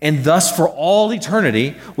 and thus for all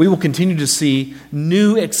eternity, we will continue to see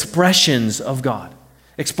new expressions of God,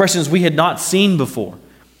 expressions we had not seen before.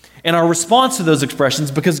 And our response to those expressions,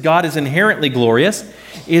 because God is inherently glorious,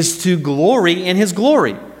 is to glory in his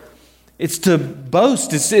glory. It's to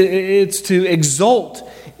boast, it's to exult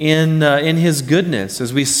in his goodness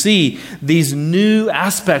as we see these new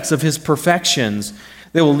aspects of his perfections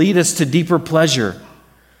that will lead us to deeper pleasure.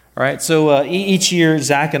 All right, so each year,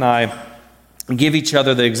 Zach and I give each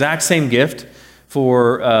other the exact same gift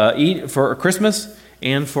for Christmas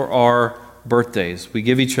and for our birthdays. We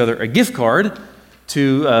give each other a gift card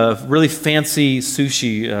to a really fancy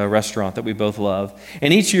sushi restaurant that we both love.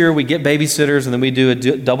 And each year we get babysitters, and then we do a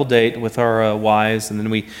double date with our wives, and then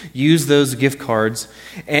we use those gift cards.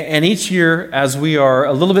 And each year, as we are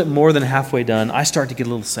a little bit more than halfway done, I start to get a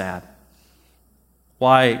little sad.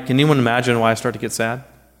 Why? Can anyone imagine why I start to get sad?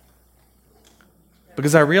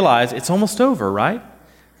 Because I realize it's almost over, right?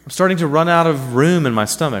 I'm starting to run out of room in my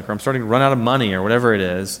stomach, or I'm starting to run out of money, or whatever it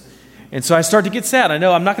is. And so I start to get sad. I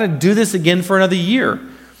know I'm not going to do this again for another year.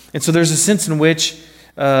 And so there's a sense in which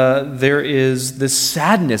there is this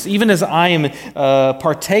sadness. Even as I am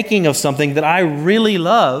partaking of something that I really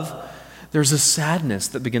love, there's a sadness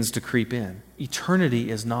that begins to creep in.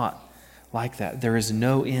 Eternity is not like that. There is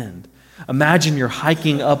no end. Imagine you're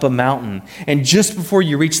hiking up a mountain, and just before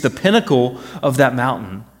you reach the pinnacle of that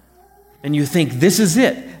mountain, and you think, this is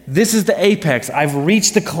it. This is the apex. I've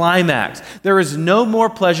reached the climax. There is no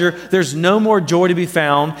more pleasure. There's no more joy to be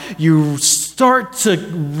found. You start to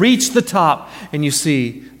reach the top, and you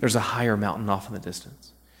see there's a higher mountain off in the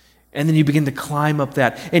distance. And then you begin to climb up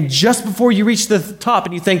that. And just before you reach the top,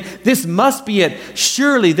 and you think, this must be it.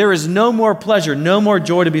 Surely there is no more pleasure, no more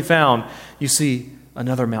joy to be found. You see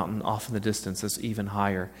another mountain off in the distance that's even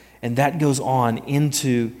higher. And that goes on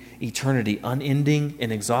into eternity, unending,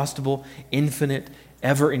 inexhaustible, infinite,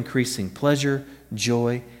 ever-increasing pleasure,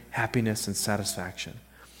 joy, happiness, and satisfaction.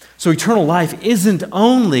 So eternal life isn't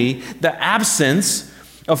only the absence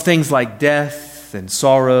of things like death and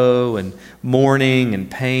sorrow and mourning and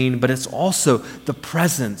pain, but it's also the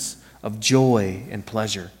presence of joy and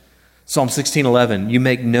pleasure. Psalm 16:11, you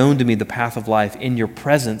make known to me the path of life. In your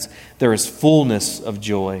presence there is fullness of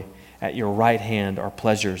joy. At your right hand are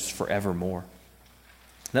pleasures forevermore.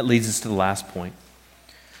 That leads us to the last point,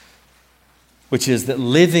 which is that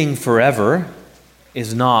living forever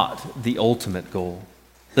is not the ultimate goal.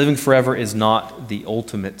 Living forever is not the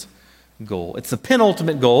ultimate goal. It's the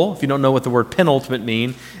penultimate goal. If you don't know what the word penultimate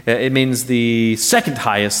means, it means the second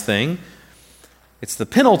highest thing. It's the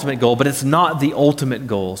penultimate goal, but it's not the ultimate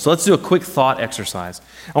goal. So let's do a quick thought exercise.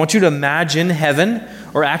 I want you to imagine heaven,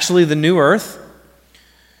 or actually the new earth.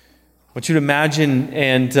 I want you to imagine,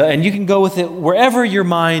 and you can go with it wherever your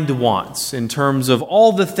mind wants in terms of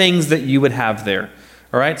all the things that you would have there.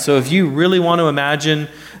 All right? So if you really want to imagine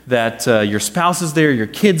that your spouse is there, your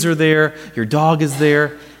kids are there, your dog is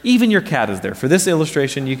there, even your cat is there. For this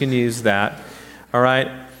illustration, you can use that. All right?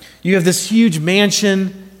 You have this huge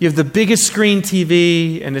mansion. You have the biggest screen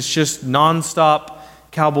TV, and it's just nonstop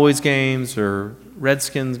Cowboys games or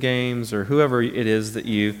Redskins games or whoever it is that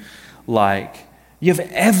you like. You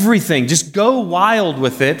have everything. Just go wild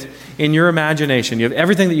with it in your imagination. You have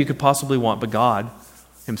everything that you could possibly want, but God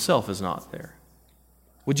himself is not there.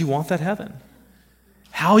 Would you want that heaven?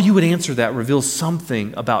 How you would answer that reveals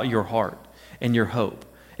something about your heart and your hope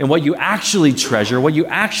and what you actually treasure, what you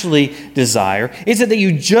actually desire. Is it that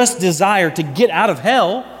you just desire to get out of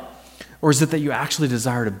hell, or is it that you actually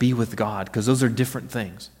desire to be with God? Because those are different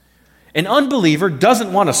things. An unbeliever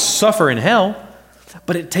doesn't want to suffer in hell,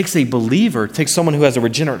 but it takes a believer, it takes someone who has a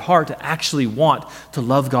regenerate heart to actually want to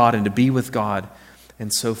love God and to be with God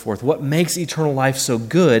and so forth. What makes eternal life so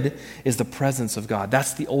good is the presence of God.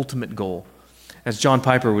 That's the ultimate goal. As John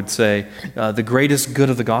Piper would say, the greatest good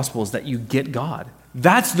of the gospel is that you get God.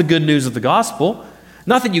 That's the good news of the gospel.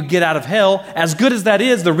 Not that you get out of hell. As good as that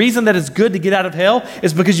is, the reason that it's good to get out of hell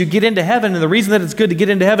is because you get into heaven, and the reason that it's good to get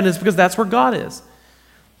into heaven is because that's where God is.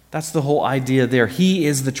 That's the whole idea there. He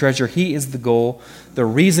is the treasure. He is the goal. The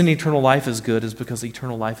reason eternal life is good is because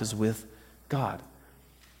eternal life is with God.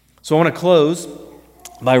 So I want to close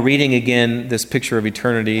by reading again this picture of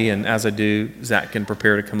eternity, and as I do, Zach can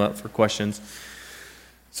prepare to come up for questions.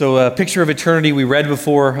 So a picture of eternity we read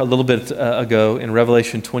before a little bit ago in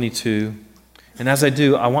Revelation 22. And as I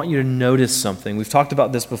do, I want you to notice something. We've talked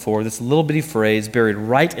about this before, this little bitty phrase buried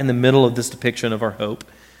right in the middle of this depiction of our hope.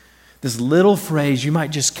 This little phrase you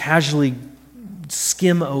might just casually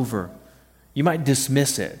skim over. You might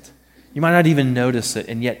dismiss it. You might not even notice it,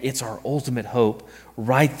 and yet it's our ultimate hope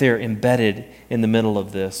right there embedded in the middle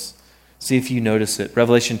of this. See if you notice it.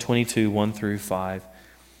 Revelation 22, 1 through 5.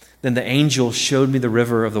 Then the angel showed me the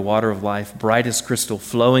river of the water of life, bright as crystal,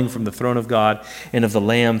 flowing from the throne of God and of the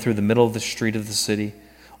Lamb through the middle of the street of the city.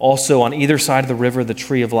 Also on either side of the river, the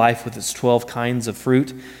tree of life with its 12 kinds of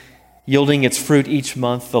fruit, yielding its fruit each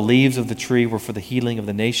month. The leaves of the tree were for the healing of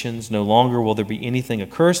the nations. No longer will there be anything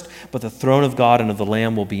accursed, but the throne of God and of the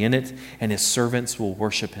Lamb will be in it, and his servants will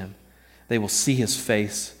worship him. They will see his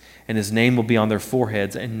face, and his name will be on their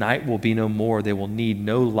foreheads, and night will be no more. They will need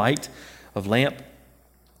no light of lamp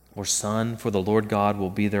or sun, for the Lord God will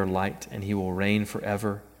be their light, and he will reign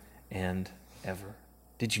forever and ever.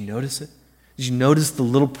 Did you notice it? Did you notice the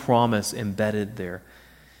little promise embedded there?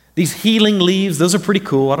 These healing leaves, those are pretty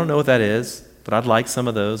cool. I don't know what that is, but I'd like some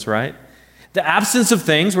of those, right? The absence of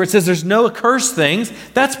things, where it says there's no accursed things,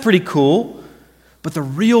 that's pretty cool. But the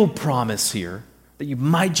real promise here, that you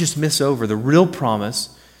might just miss over, the real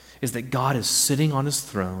promise is that God is sitting on his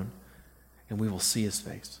throne and we will see his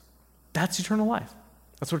face. That's eternal life.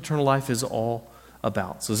 That's what eternal life is all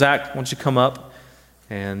about. So Zach, why don't you come up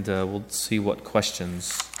and we'll see what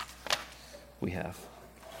questions we have.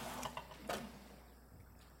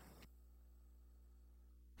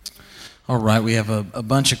 All right, we have a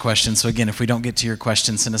bunch of questions. So again, if we don't get to your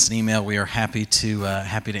question, send us an email. We are happy to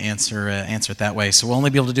answer it that way. So we'll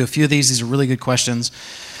only be able to do a few of these. These are really good questions.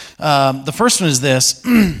 The first one is this.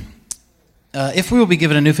 If we will be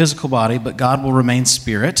given a new physical body, but God will remain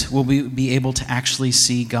spirit, will we be able to actually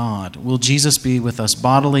see God? Will Jesus be with us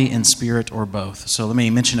bodily, in spirit, or both? So let me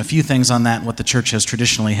mention a few things on that and what the church has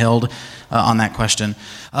traditionally held on that question.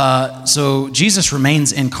 So Jesus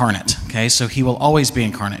remains incarnate, okay? So he will always be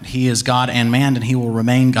incarnate. He is God and man, and he will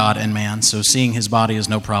remain God and man, so seeing his body is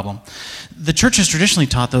no problem. The church has traditionally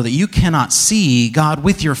taught, though, that you cannot see God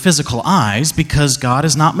with your physical eyes because God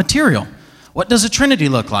is not material. What does a Trinity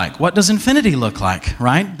look like? What does infinity look like,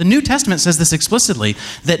 right? The New Testament says this explicitly,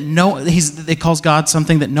 that it calls God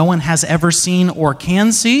something that no one has ever seen or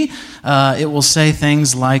can see. It will say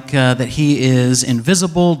things like that he is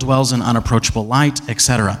invisible, dwells in unapproachable light,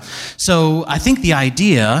 etc. So I think the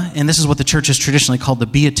idea, and this is what the church has traditionally called the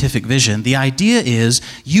beatific vision, the idea is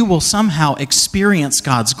you will somehow experience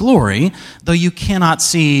God's glory, though you cannot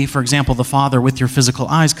see, for example, the Father with your physical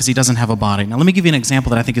eyes because he doesn't have a body. Now let me give you an example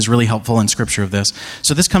that I think is really helpful in Scripture of this.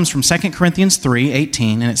 So this comes from 2 Corinthians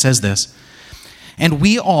 3:18, and it says this, "And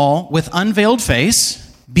we all, with unveiled face,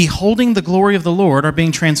 beholding the glory of the Lord, are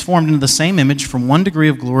being transformed into the same image from one degree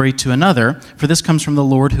of glory to another, for this comes from the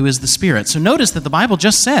Lord who is the Spirit." So notice that the Bible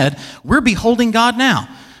just said, we're beholding God now.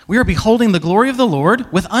 We are beholding the glory of the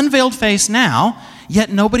Lord with unveiled face now,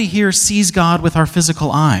 yet nobody here sees God with our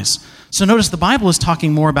physical eyes. So notice the Bible is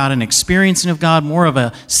talking more about an experiencing of God, more of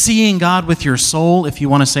a seeing God with your soul, if you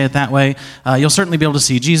want to say it that way. You'll certainly be able to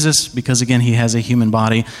see Jesus because, again, he has a human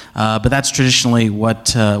body. But that's traditionally what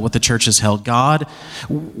the church has held. God,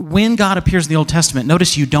 when God appears in the Old Testament,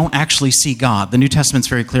 notice you don't actually see God. The New Testament's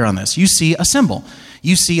very clear on this. You see a symbol.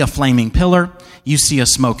 You see a flaming pillar. You see a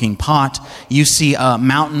smoking pot. You see a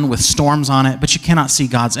mountain with storms on it, but you cannot see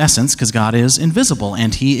God's essence because God is invisible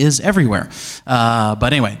and he is everywhere.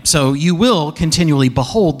 But anyway, so you will continually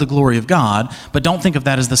behold the glory of God, but don't think of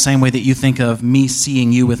that as the same way that you think of me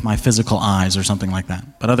seeing you with my physical eyes or something like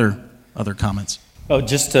that. But other comments? Oh,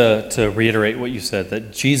 just to reiterate what you said,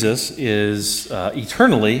 that Jesus is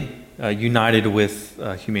eternally united with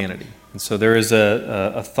humanity. And so there is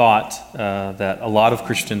a thought that a lot of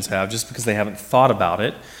Christians have, just because they haven't thought about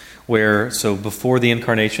it, so before the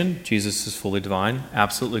incarnation, Jesus is fully divine.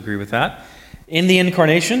 Absolutely agree with that. In the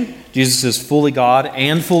incarnation, Jesus is fully God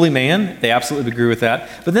and fully man. They absolutely agree with that.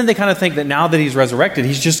 But then they kind of think that now that he's resurrected,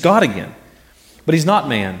 he's just God again. But he's not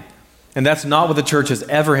man. And that's not what the church has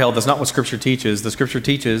ever held. That's not what Scripture teaches. The Scripture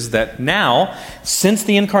teaches that now, since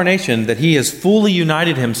the incarnation, that he has fully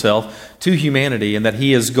united himself to humanity and that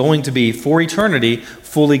he is going to be, for eternity,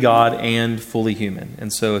 fully God and fully human.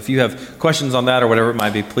 And so if you have questions on that or whatever it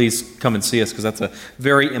might be, please come and see us because that's a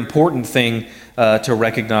very important thing to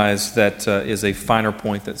recognize that is a finer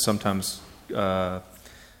point that sometimes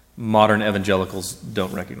modern evangelicals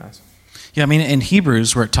don't recognize. Yeah, I mean, in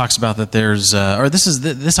Hebrews, where it talks about that there's,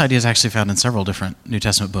 this idea is actually found in several different New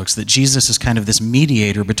Testament books, that Jesus is kind of this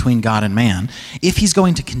mediator between God and man. If he's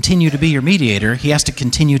going to continue to be your mediator, he has to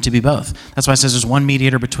continue to be both. That's why it says there's one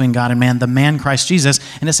mediator between God and man, the man Christ Jesus,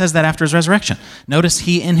 and it says that after his resurrection. Notice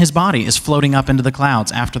he in his body is floating up into the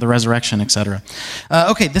clouds after the resurrection, etc.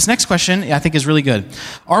 Okay, this next question I think is really good.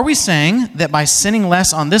 Are we saying that by sinning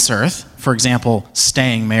less on this earth, for example,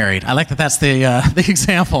 staying married? I like that that's the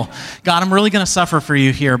example. God, I'm really going to suffer for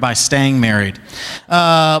you here by staying married.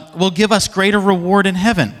 Will give us greater reward in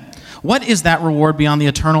heaven. What is that reward beyond the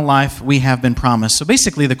eternal life we have been promised? So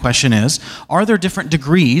basically the question is, are there different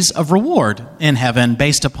degrees of reward in heaven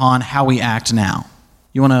based upon how we act now?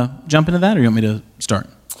 You want to jump into that or you want me to start?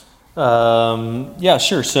 Yeah,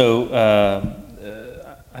 sure. So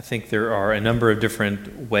I think there are a number of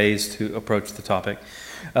different ways to approach the topic.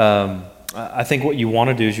 I think what you want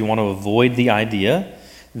to do is you want to avoid the idea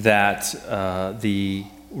that the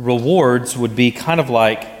rewards would be kind of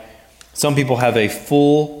like some people have a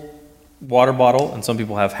full water bottle, and some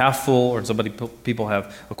people have half full, or people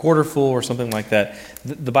have a quarter full, or something like that.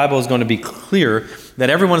 The Bible is going to be clear that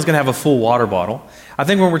everyone is going to have a full water bottle. I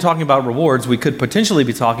think when we're talking about rewards, we could potentially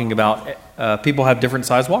be talking about people have different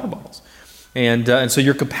sized water bottles. And so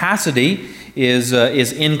your capacity is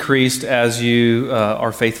increased as you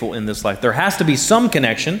are faithful in this life. There has to be some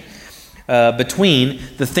connection between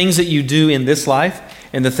the things that you do in this life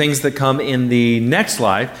and the things that come in the next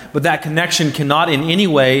life, but that connection cannot in any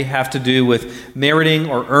way have to do with meriting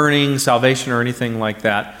or earning salvation or anything like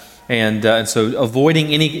that. And so avoiding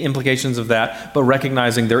any implications of that, but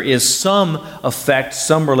recognizing there is some effect,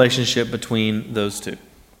 some relationship between those two.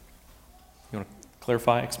 You want to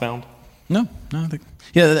clarify, expound? No.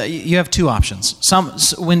 Yeah, you have two options.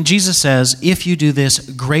 When Jesus says, if you do this,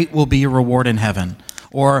 great will be your reward in heaven,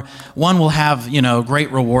 or one will have, great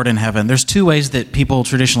reward in heaven. There's two ways that people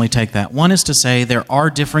traditionally take that. One is to say there are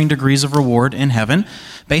differing degrees of reward in heaven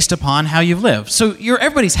based upon how you've lived. So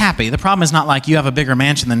everybody's happy. The problem is not like you have a bigger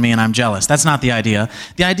mansion than me and I'm jealous. That's not the idea.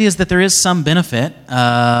 The idea is that there is some benefit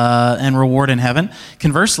and reward in heaven.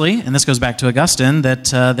 Conversely, and this goes back to Augustine, that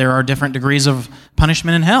there are different degrees of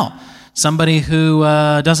punishment in hell. Somebody who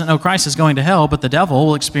doesn't know Christ is going to hell, but the devil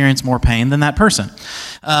will experience more pain than that person.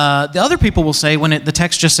 The other people will say, when the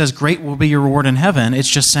text just says, great will be your reward in heaven, it's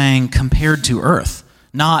just saying compared to earth,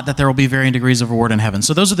 not that there will be varying degrees of reward in heaven.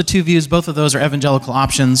 So those are the two views. Both of those are evangelical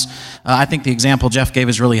options. I think the example Jeff gave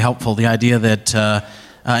is really helpful, the idea that...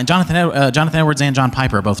 and Jonathan Edwards and John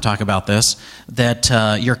Piper both talk about this,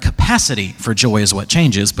 that your capacity for joy is what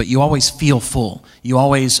changes, but you always feel full. You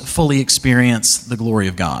always fully experience the glory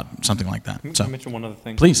of God, something like that. Can I mention one other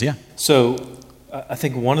thing? Please, yeah. So I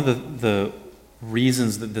think one of the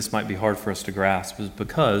reasons that this might be hard for us to grasp is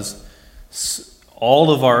because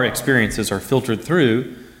all of our experiences are filtered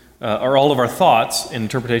through, or all of our thoughts and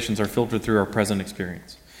interpretations are filtered through our present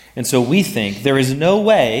experience. And so we think there is no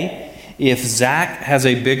way, if Zach has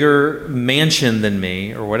a bigger mansion than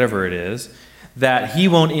me, or whatever it is, that he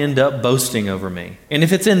won't end up boasting over me. And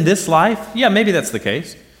if it's in this life, yeah, maybe that's the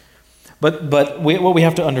case. But what we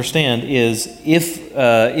have to understand is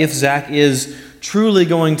if Zach is truly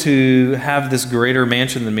going to have this greater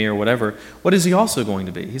mansion than me or whatever, what is he also going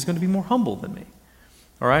to be? He's going to be more humble than me.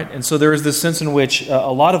 All right? And so there is this sense in which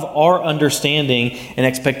a lot of our understanding and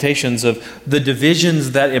expectations of the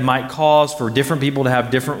divisions that it might cause for different people to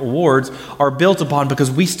have different rewards are built upon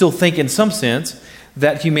because we still think in some sense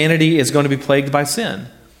that humanity is going to be plagued by sin.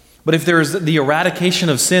 But if there is the eradication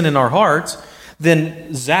of sin in our hearts,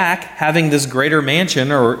 then Zach having this greater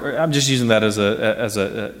mansion, or I'm just using that as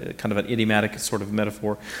a kind of an idiomatic sort of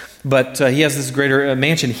metaphor, but he has this greater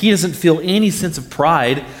mansion. He doesn't feel any sense of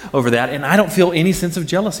pride over that, and I don't feel any sense of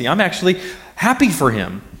jealousy. I'm actually happy for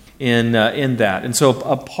him in that. And so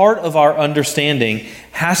a part of our understanding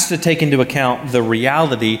has to take into account the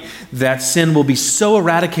reality that sin will be so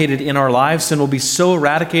eradicated in our lives, sin will be so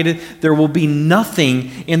eradicated, there will be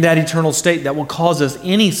nothing in that eternal state that will cause us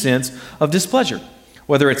any sense of displeasure,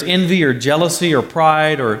 whether it's envy or jealousy or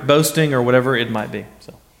pride or boasting or whatever it might be.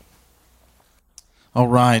 So. All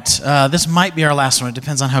right. This might be our last one. It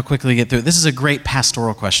depends on how quickly we get through it. This is a great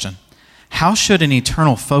pastoral question. How should an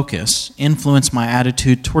eternal focus influence my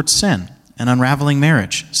attitude towards sin, an unraveling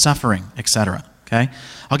marriage, suffering, etc.? Okay,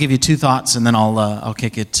 I'll give you two thoughts, and then I'll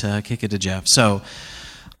kick it to Jeff. So,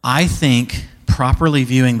 I think properly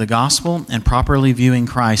viewing the gospel and properly viewing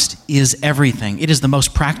Christ is everything. It is the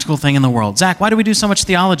most practical thing in the world. Zach, why do we do so much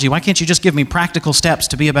theology? Why can't you just give me practical steps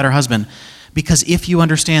to be a better husband? Because if you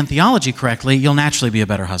understand theology correctly, you'll naturally be a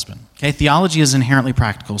better husband. Okay, theology is inherently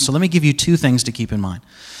practical. So let me give you two things to keep in mind.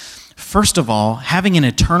 First of all, having an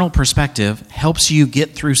eternal perspective helps you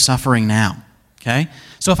get through suffering now, okay?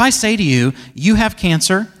 So if I say to you, you have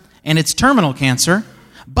cancer, and it's terminal cancer,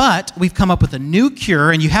 but we've come up with a new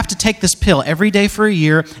cure, and you have to take this pill every day for a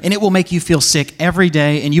year, and it will make you feel sick every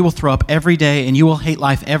day, and you will throw up every day, and you will hate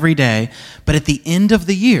life every day, but at the end of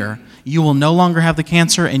the year, you will no longer have the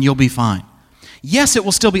cancer, and you'll be fine. Yes, it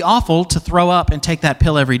will still be awful to throw up and take that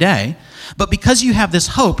pill every day, but because you have this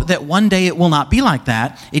hope that one day it will not be like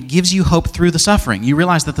that, it gives you hope through the suffering. You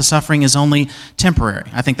realize that the suffering is only temporary.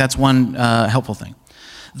 I think that's one helpful thing.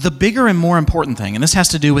 The bigger and more important thing, and this has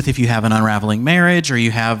to do with if you have an unraveling marriage or you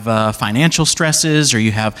have financial stresses or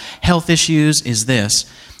you have health issues, is this.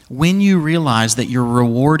 When you realize that your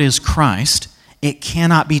reward is Christ, it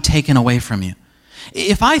cannot be taken away from you.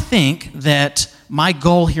 If I think that my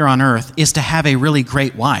goal here on earth is to have a really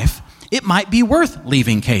great wife, it might be worth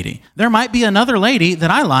leaving Katie. There might be another lady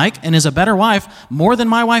that I like and is a better wife more than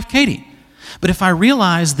my wife Katie. But if I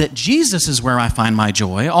realize that Jesus is where I find my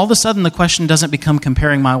joy, all of a sudden the question doesn't become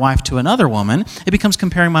comparing my wife to another woman. It becomes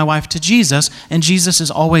comparing my wife to Jesus, and Jesus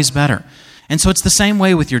is always better. And so it's the same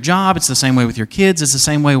way with your job. It's the same way with your kids. It's the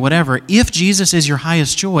same way whatever. If Jesus is your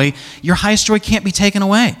highest joy can't be taken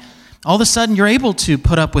away. All of a sudden, you're able to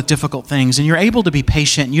put up with difficult things, and you're able to be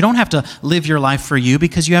patient, and you don't have to live your life for you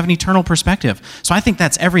because you have an eternal perspective. So I think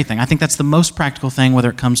that's everything. I think that's the most practical thing, whether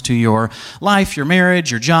it comes to your life, your marriage,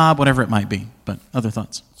 your job, whatever it might be. But other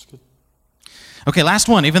thoughts? That's good. Okay, last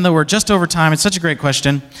one. Even though we're just over time, it's such a great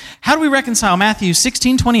question. How do we reconcile Matthew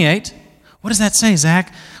 16:28? What does that say,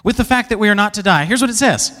 Zach? With the fact that we are not to die. Here's what it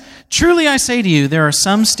says. Truly I say to you, there are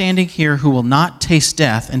some standing here who will not taste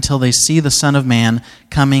death until they see the Son of Man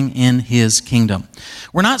coming in his kingdom.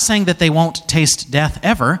 We're not saying that they won't taste death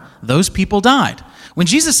ever. Those people died. When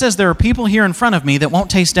Jesus says there are people here in front of me that won't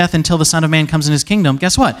taste death until the Son of Man comes in his kingdom,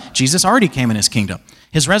 guess what? Jesus already came in his kingdom.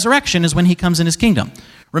 His resurrection is when he comes in his kingdom.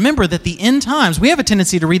 Remember that the end times, we have a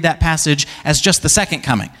tendency to read that passage as just the second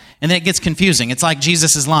coming. And then it gets confusing. It's like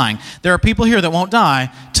Jesus is lying. There are people here that won't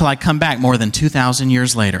die till I come back more than 2,000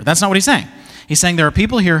 years later. That's not what he's saying. He's saying there are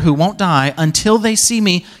people here who won't die until they see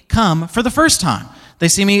me come for the first time. They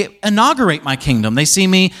see me inaugurate my kingdom. They see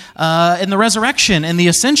me in the resurrection and the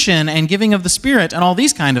ascension and giving of the Spirit and all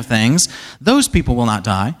these kind of things. Those people will not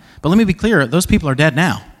die. But let me be clear, those people are dead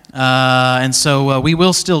now. And so we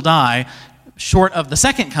will still die short of the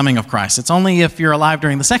second coming of Christ. It's only if you're alive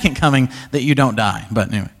during the second coming that you don't die. But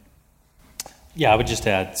anyway. Yeah, I would just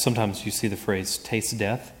add, sometimes you see the phrase taste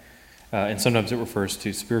death, and sometimes it refers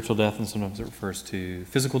to spiritual death, and sometimes it refers to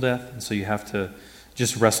physical death. And so you have to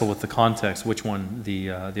just wrestle with the context, which one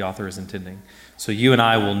the author is intending. So you and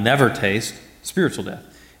I will never taste spiritual death.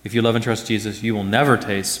 If you love and trust Jesus, you will never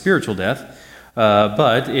taste spiritual death.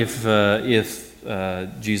 But if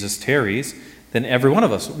Jesus tarries, then every one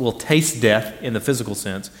of us will taste death in the physical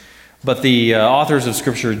sense. But the authors of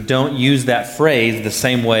Scripture don't use that phrase the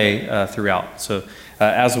same way throughout. So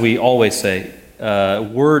as we always say,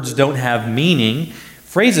 words don't have meaning,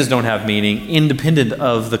 phrases don't have meaning independent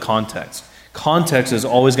of the context. Context is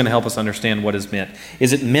always going to help us understand what is meant.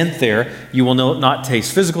 Is it meant there, you will not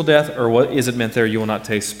taste physical death, or what is it meant there, you will not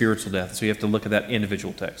taste spiritual death? So you have to look at that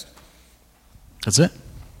individual text. That's it?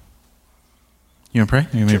 You want to pray?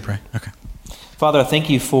 You want me to pray? Okay. Father, I thank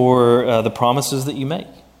you for the promises that you make,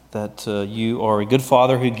 that you are a good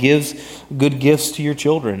Father who gives good gifts to your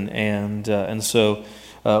children. And so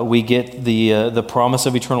we get the promise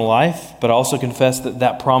of eternal life, but also confess that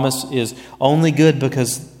that promise is only good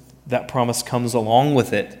because that promise comes along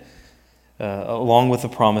with it, along with the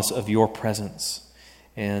promise of your presence.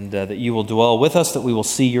 And that you will dwell with us, that we will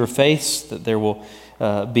see your face, that there will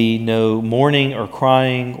be no mourning or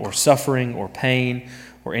crying or suffering or pain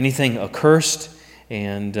or anything accursed.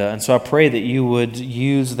 And so I pray that you would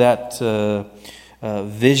use that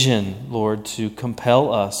vision, Lord, to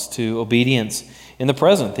compel us to obedience in the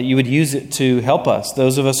present, that you would use it to help us,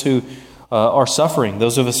 those of us who are suffering,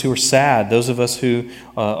 those of us who are sad, those of us who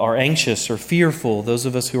are anxious or fearful, those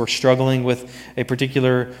of us who are struggling with a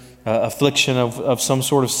particular affliction of some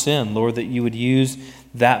sort of sin, Lord, that you would use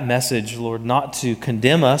that message, Lord, not to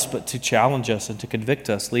condemn us, but to challenge us and to convict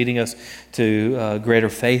us, leading us to greater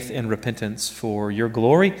faith and repentance for your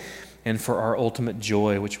glory and for our ultimate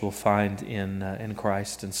joy, which we'll find in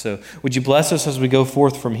Christ. And so would you bless us as we go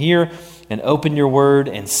forth from here and open your word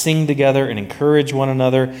and sing together and encourage one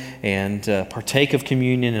another and partake of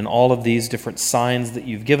communion and all of these different signs that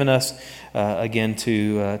you've given us, again,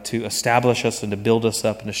 to establish us and to build us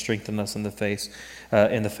up and to strengthen us in the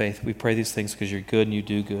faith. We pray these things because you're good and you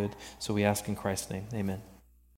do good. So we ask in Christ's name. Amen.